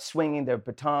 They start swinging their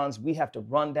batons. We have to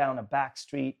run down a back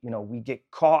street. We get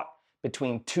caught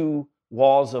between two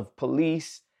walls of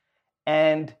police.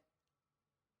 And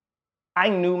I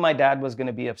knew my dad was going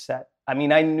to be upset. I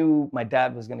knew my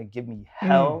dad was going to give me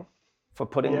hell for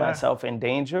putting myself in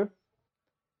danger.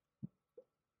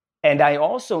 And I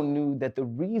also knew that the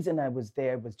reason I was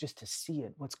there was just to see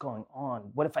it. What's going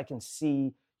on? What if I can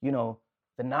see, the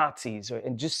Nazis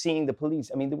and just seeing the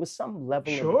police? There was some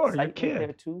level of excitement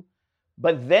there too.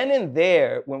 But then and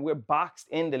there, when we're boxed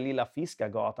in the Lilla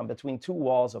Fiskagatan between two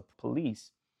walls of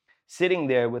police, sitting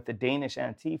there with the Danish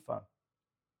Antifa,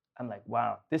 I'm like,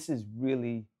 wow, this is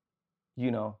really,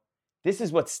 this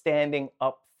is what standing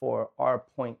up for our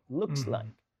point looks like.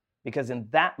 Because in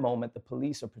that moment, the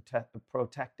police are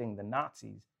protecting the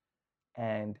Nazis.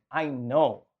 And I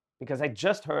know, because I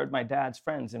just heard my dad's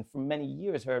friends, and for many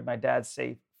years heard my dad's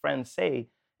friends say,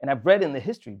 And I've read in the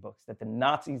history books that the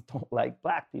Nazis don't like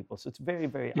black people. So it's very,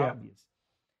 very obvious.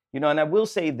 You know, and I will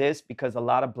say this because a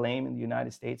lot of blame in the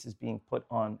United States is being put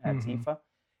on Antifa.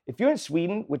 If you're in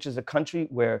Sweden, which is a country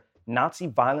where Nazi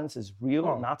violence is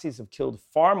real, Nazis have killed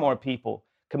far more people,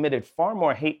 committed far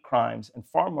more hate crimes and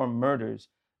far more murders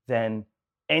than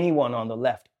anyone on the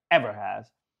left ever has.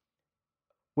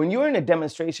 When you're in a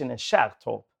demonstration in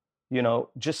Kärrtorp, you know,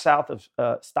 just south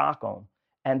of Stockholm,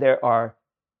 and there are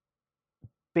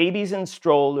babies in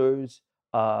strollers,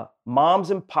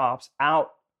 moms and pops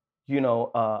out, you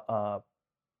know,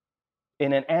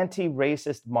 in an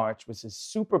anti-racist march, which is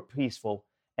super peaceful,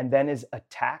 and then is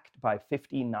attacked by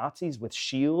 50 Nazis with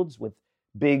shields, with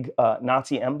big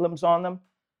Nazi emblems on them,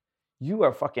 you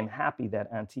are fucking happy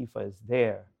that Antifa is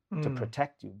there to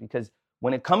protect you. Because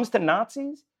when it comes to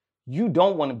Nazis, you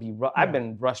don't want to be, I've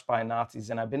been rushed by Nazis,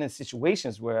 and I've been in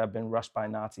situations where I've been rushed by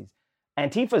Nazis.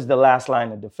 Antifa is the last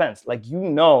line of defense. Like, you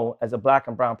know, as a black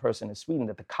and brown person in Sweden,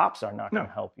 that the cops are not going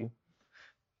to help you.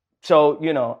 So,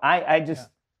 you know, I just,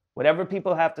 whatever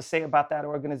people have to say about that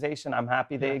organization, I'm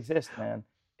happy they exist, man.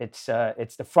 It's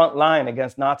the front line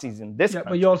against Nazis in this country.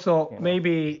 But you also,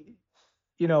 maybe,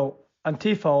 you know,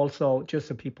 Antifa also, just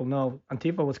so people know,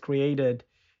 Antifa was created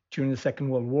during the Second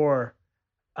World War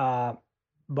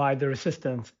by the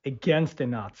resistance against the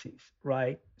Nazis,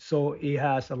 right? So it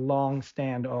has a long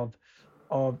stand of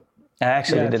I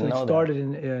actually didn't know that. It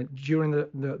started during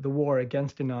the war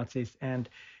against the Nazis, and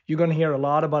you're going to hear a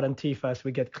lot about Antifa as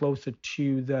we get closer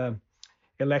to the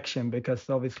election, because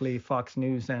obviously Fox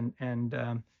News and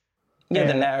the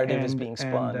narrative is being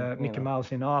spun. And Mickey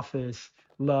Mouse in office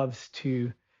loves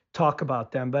to talk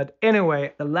about them. But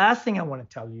anyway, the last thing I want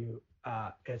to tell you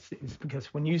is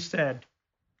because when you said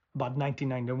about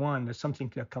 1991, there's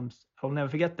something that comes, I'll never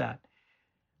forget that.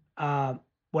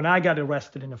 When I got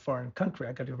arrested in a foreign country,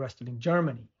 I got arrested in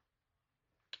Germany.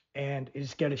 And it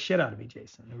scared the shit out of me,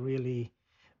 Jason. It really,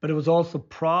 but it was also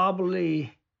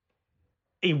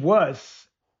it was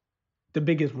the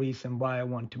biggest reason why I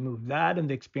wanted to move. That and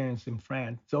the experience in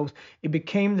France. So it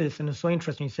became this, and it's so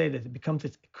interesting you say this, it becomes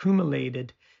this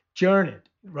accumulated journey,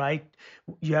 right?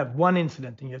 You have one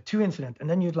incident and you have two incidents, and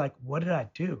then you're like, what did I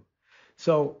do?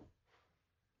 So,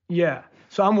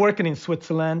 so I'm working in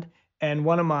Switzerland, and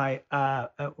one of my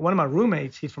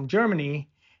roommates, he's from Germany,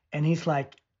 and he's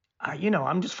like,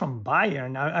 I'm just from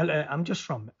Bayern. I'm just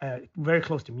from very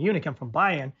close to Munich. I'm from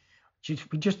Bayern.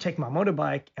 We just take my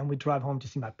motorbike and we drive home to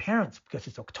see my parents because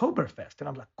it's Oktoberfest. And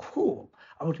I'm like, cool.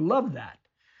 I would love that.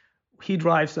 He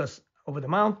drives us over the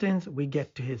mountains. We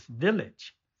get to his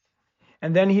village.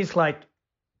 And then he's like,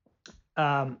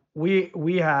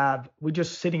 we're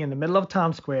just sitting in the middle of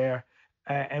town square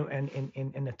and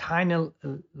in a tiny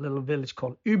little village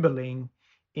called Überling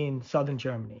in southern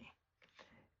Germany.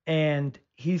 And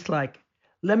he's like,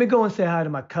 let me go and say hi to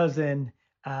my cousin.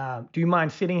 Do you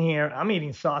mind sitting here? I'm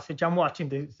eating sausage. I'm watching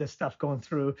the stuff going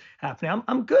through happening.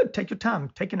 I'm good. Take your time.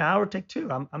 Take an hour, take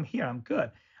two. I'm here. I'm good.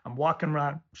 I'm walking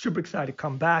around, super excited to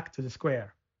come back to the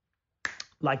square.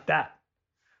 Like that.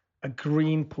 A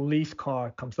green police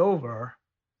car comes over,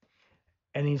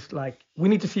 and he's like, we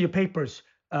need to see your papers.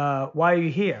 Why are you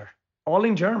here? All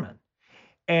in German.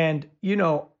 And,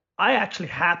 I actually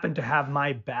happened to have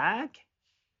my bag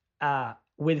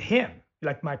with him,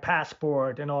 like my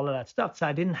passport and all of that stuff. So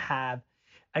I didn't have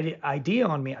an ID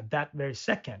on me at that very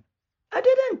second. I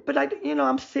didn't, but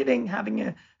I'm sitting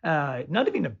having not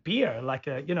even a beer, like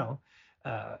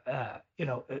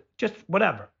just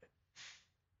whatever.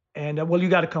 And well, you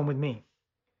got to come with me.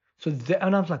 So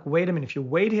and I was like, wait a minute, if you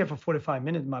wait here for 45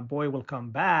 minutes, my boy will come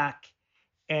back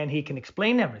and he can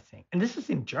explain everything. And this is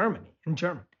in German.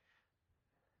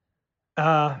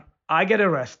 I get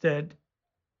arrested,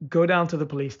 go down to the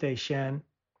police station,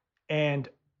 and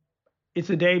it's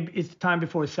the time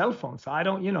before his cell phone. So I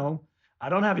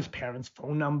don't have his parents'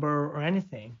 phone number or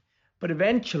anything. But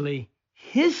eventually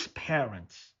his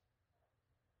parents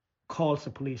calls the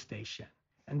police station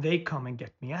and they come and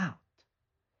get me out.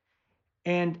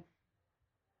 And,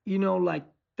 like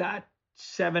that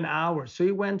 7 hours. So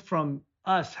it went from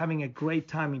us having a great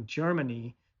time in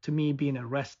Germany to me being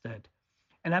arrested.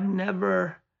 And I've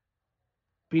never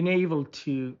been able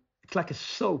to, it's like a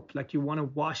soap, like you want to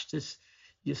wash this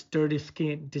dirty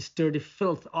skin, this dirty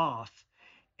filth off.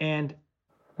 And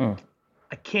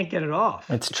I can't get it off.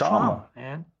 It's trauma,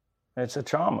 man. It's a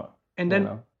trauma. And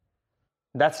then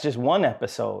that's just one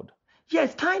episode. Yeah,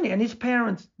 it's tiny. And his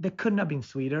parents, they couldn't have been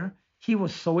sweeter. He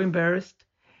was so embarrassed.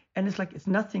 And it's like, it's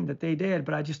nothing that they did,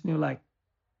 but I just knew, like,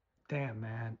 damn,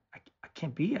 man, I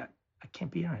can't be here. I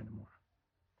can't be here anymore.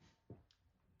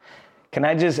 Can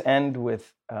I just end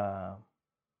with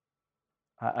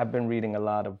I've been reading a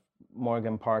lot of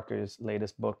Morgan Parker's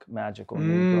latest book, Magical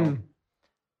Negro.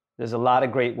 There's a lot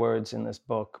of great words in this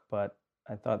book, but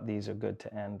I thought these are good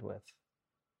to end with.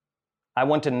 I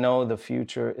want to know the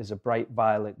future is a bright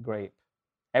violet grape.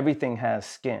 Everything has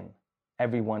skin.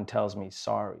 Everyone tells me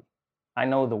sorry. I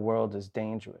know the world is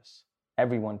dangerous.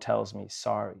 Everyone tells me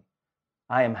sorry.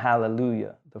 I am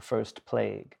hallelujah, the first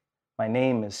plague. My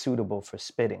name is suitable for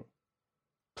spitting.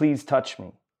 Please touch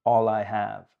me. All I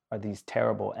have are these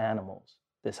terrible animals,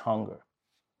 this hunger.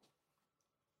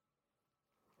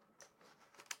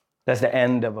 That's the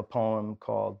end of a poem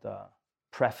called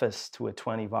Preface to a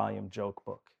 20-volume joke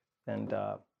book. And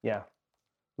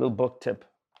little book tip,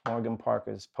 Morgan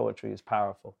Parker's poetry is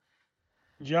powerful.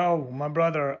 Joe, my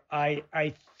brother,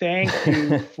 I thank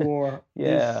you for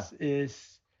this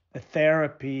is a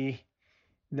therapy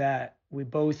that we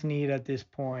both need at this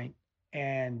point,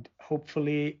 and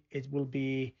hopefully it will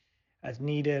be as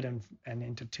needed and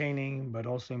entertaining, but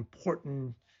also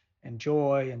important, and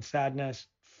joy and sadness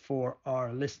for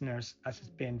our listeners as it's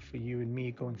been for you and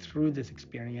me going through this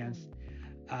experience.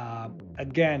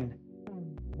 Again,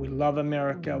 we love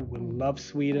America, we love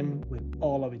Sweden with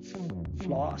all of its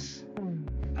flaws.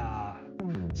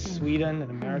 Sweden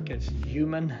and America is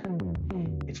human.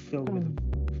 It's filled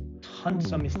with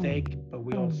tons of mistakes, but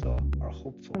we also are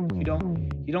hopeful. You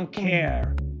don't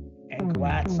care and go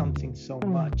at something so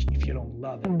much if you don't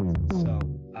love it. So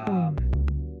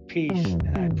peace,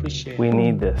 and I appreciate it. We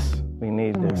need this. We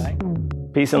need this.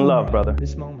 Right? Peace and love, brother.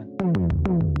 This moment.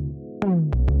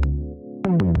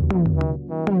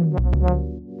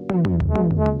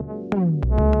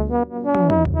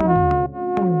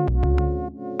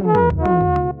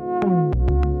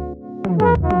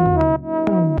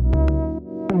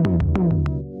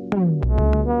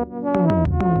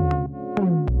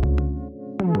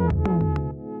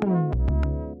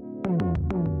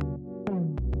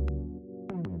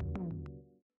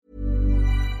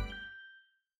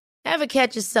 Ever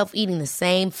catch yourself eating the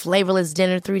same flavorless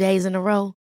dinner 3 days in a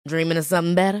row? Dreaming of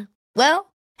something better?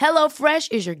 Well,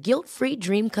 HelloFresh is your guilt-free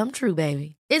dream come true,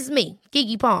 baby. It's me,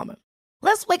 Keke Palmer.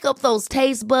 Let's wake up those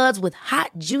taste buds with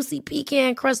hot, juicy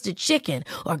pecan-crusted chicken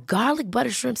or garlic butter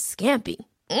shrimp scampi.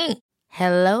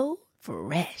 Hello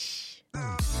Fresh.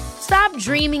 Stop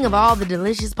dreaming of all the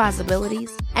delicious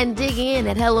possibilities and dig in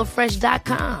at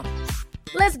HelloFresh.com.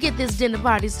 Let's get this dinner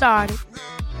party started.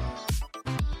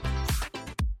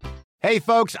 Hey,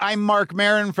 folks, I'm Mark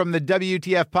Maron from the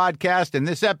WTF Podcast, and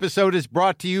this episode is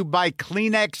brought to you by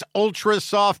Kleenex Ultra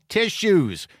Soft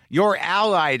Tissues, your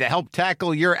ally to help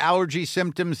tackle your allergy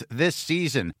symptoms this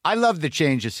season. I love the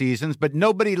change of seasons, but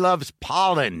nobody loves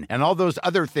pollen and all those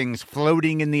other things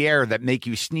floating in the air that make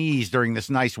you sneeze during this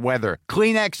nice weather.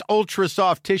 Kleenex Ultra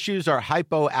Soft Tissues are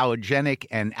hypoallergenic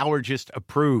and allergist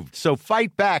approved, so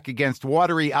fight back against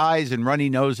watery eyes and runny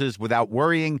noses without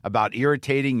worrying about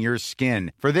irritating your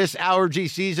skin. For this allergy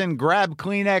season, grab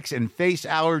Kleenex and face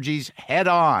allergies head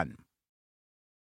on.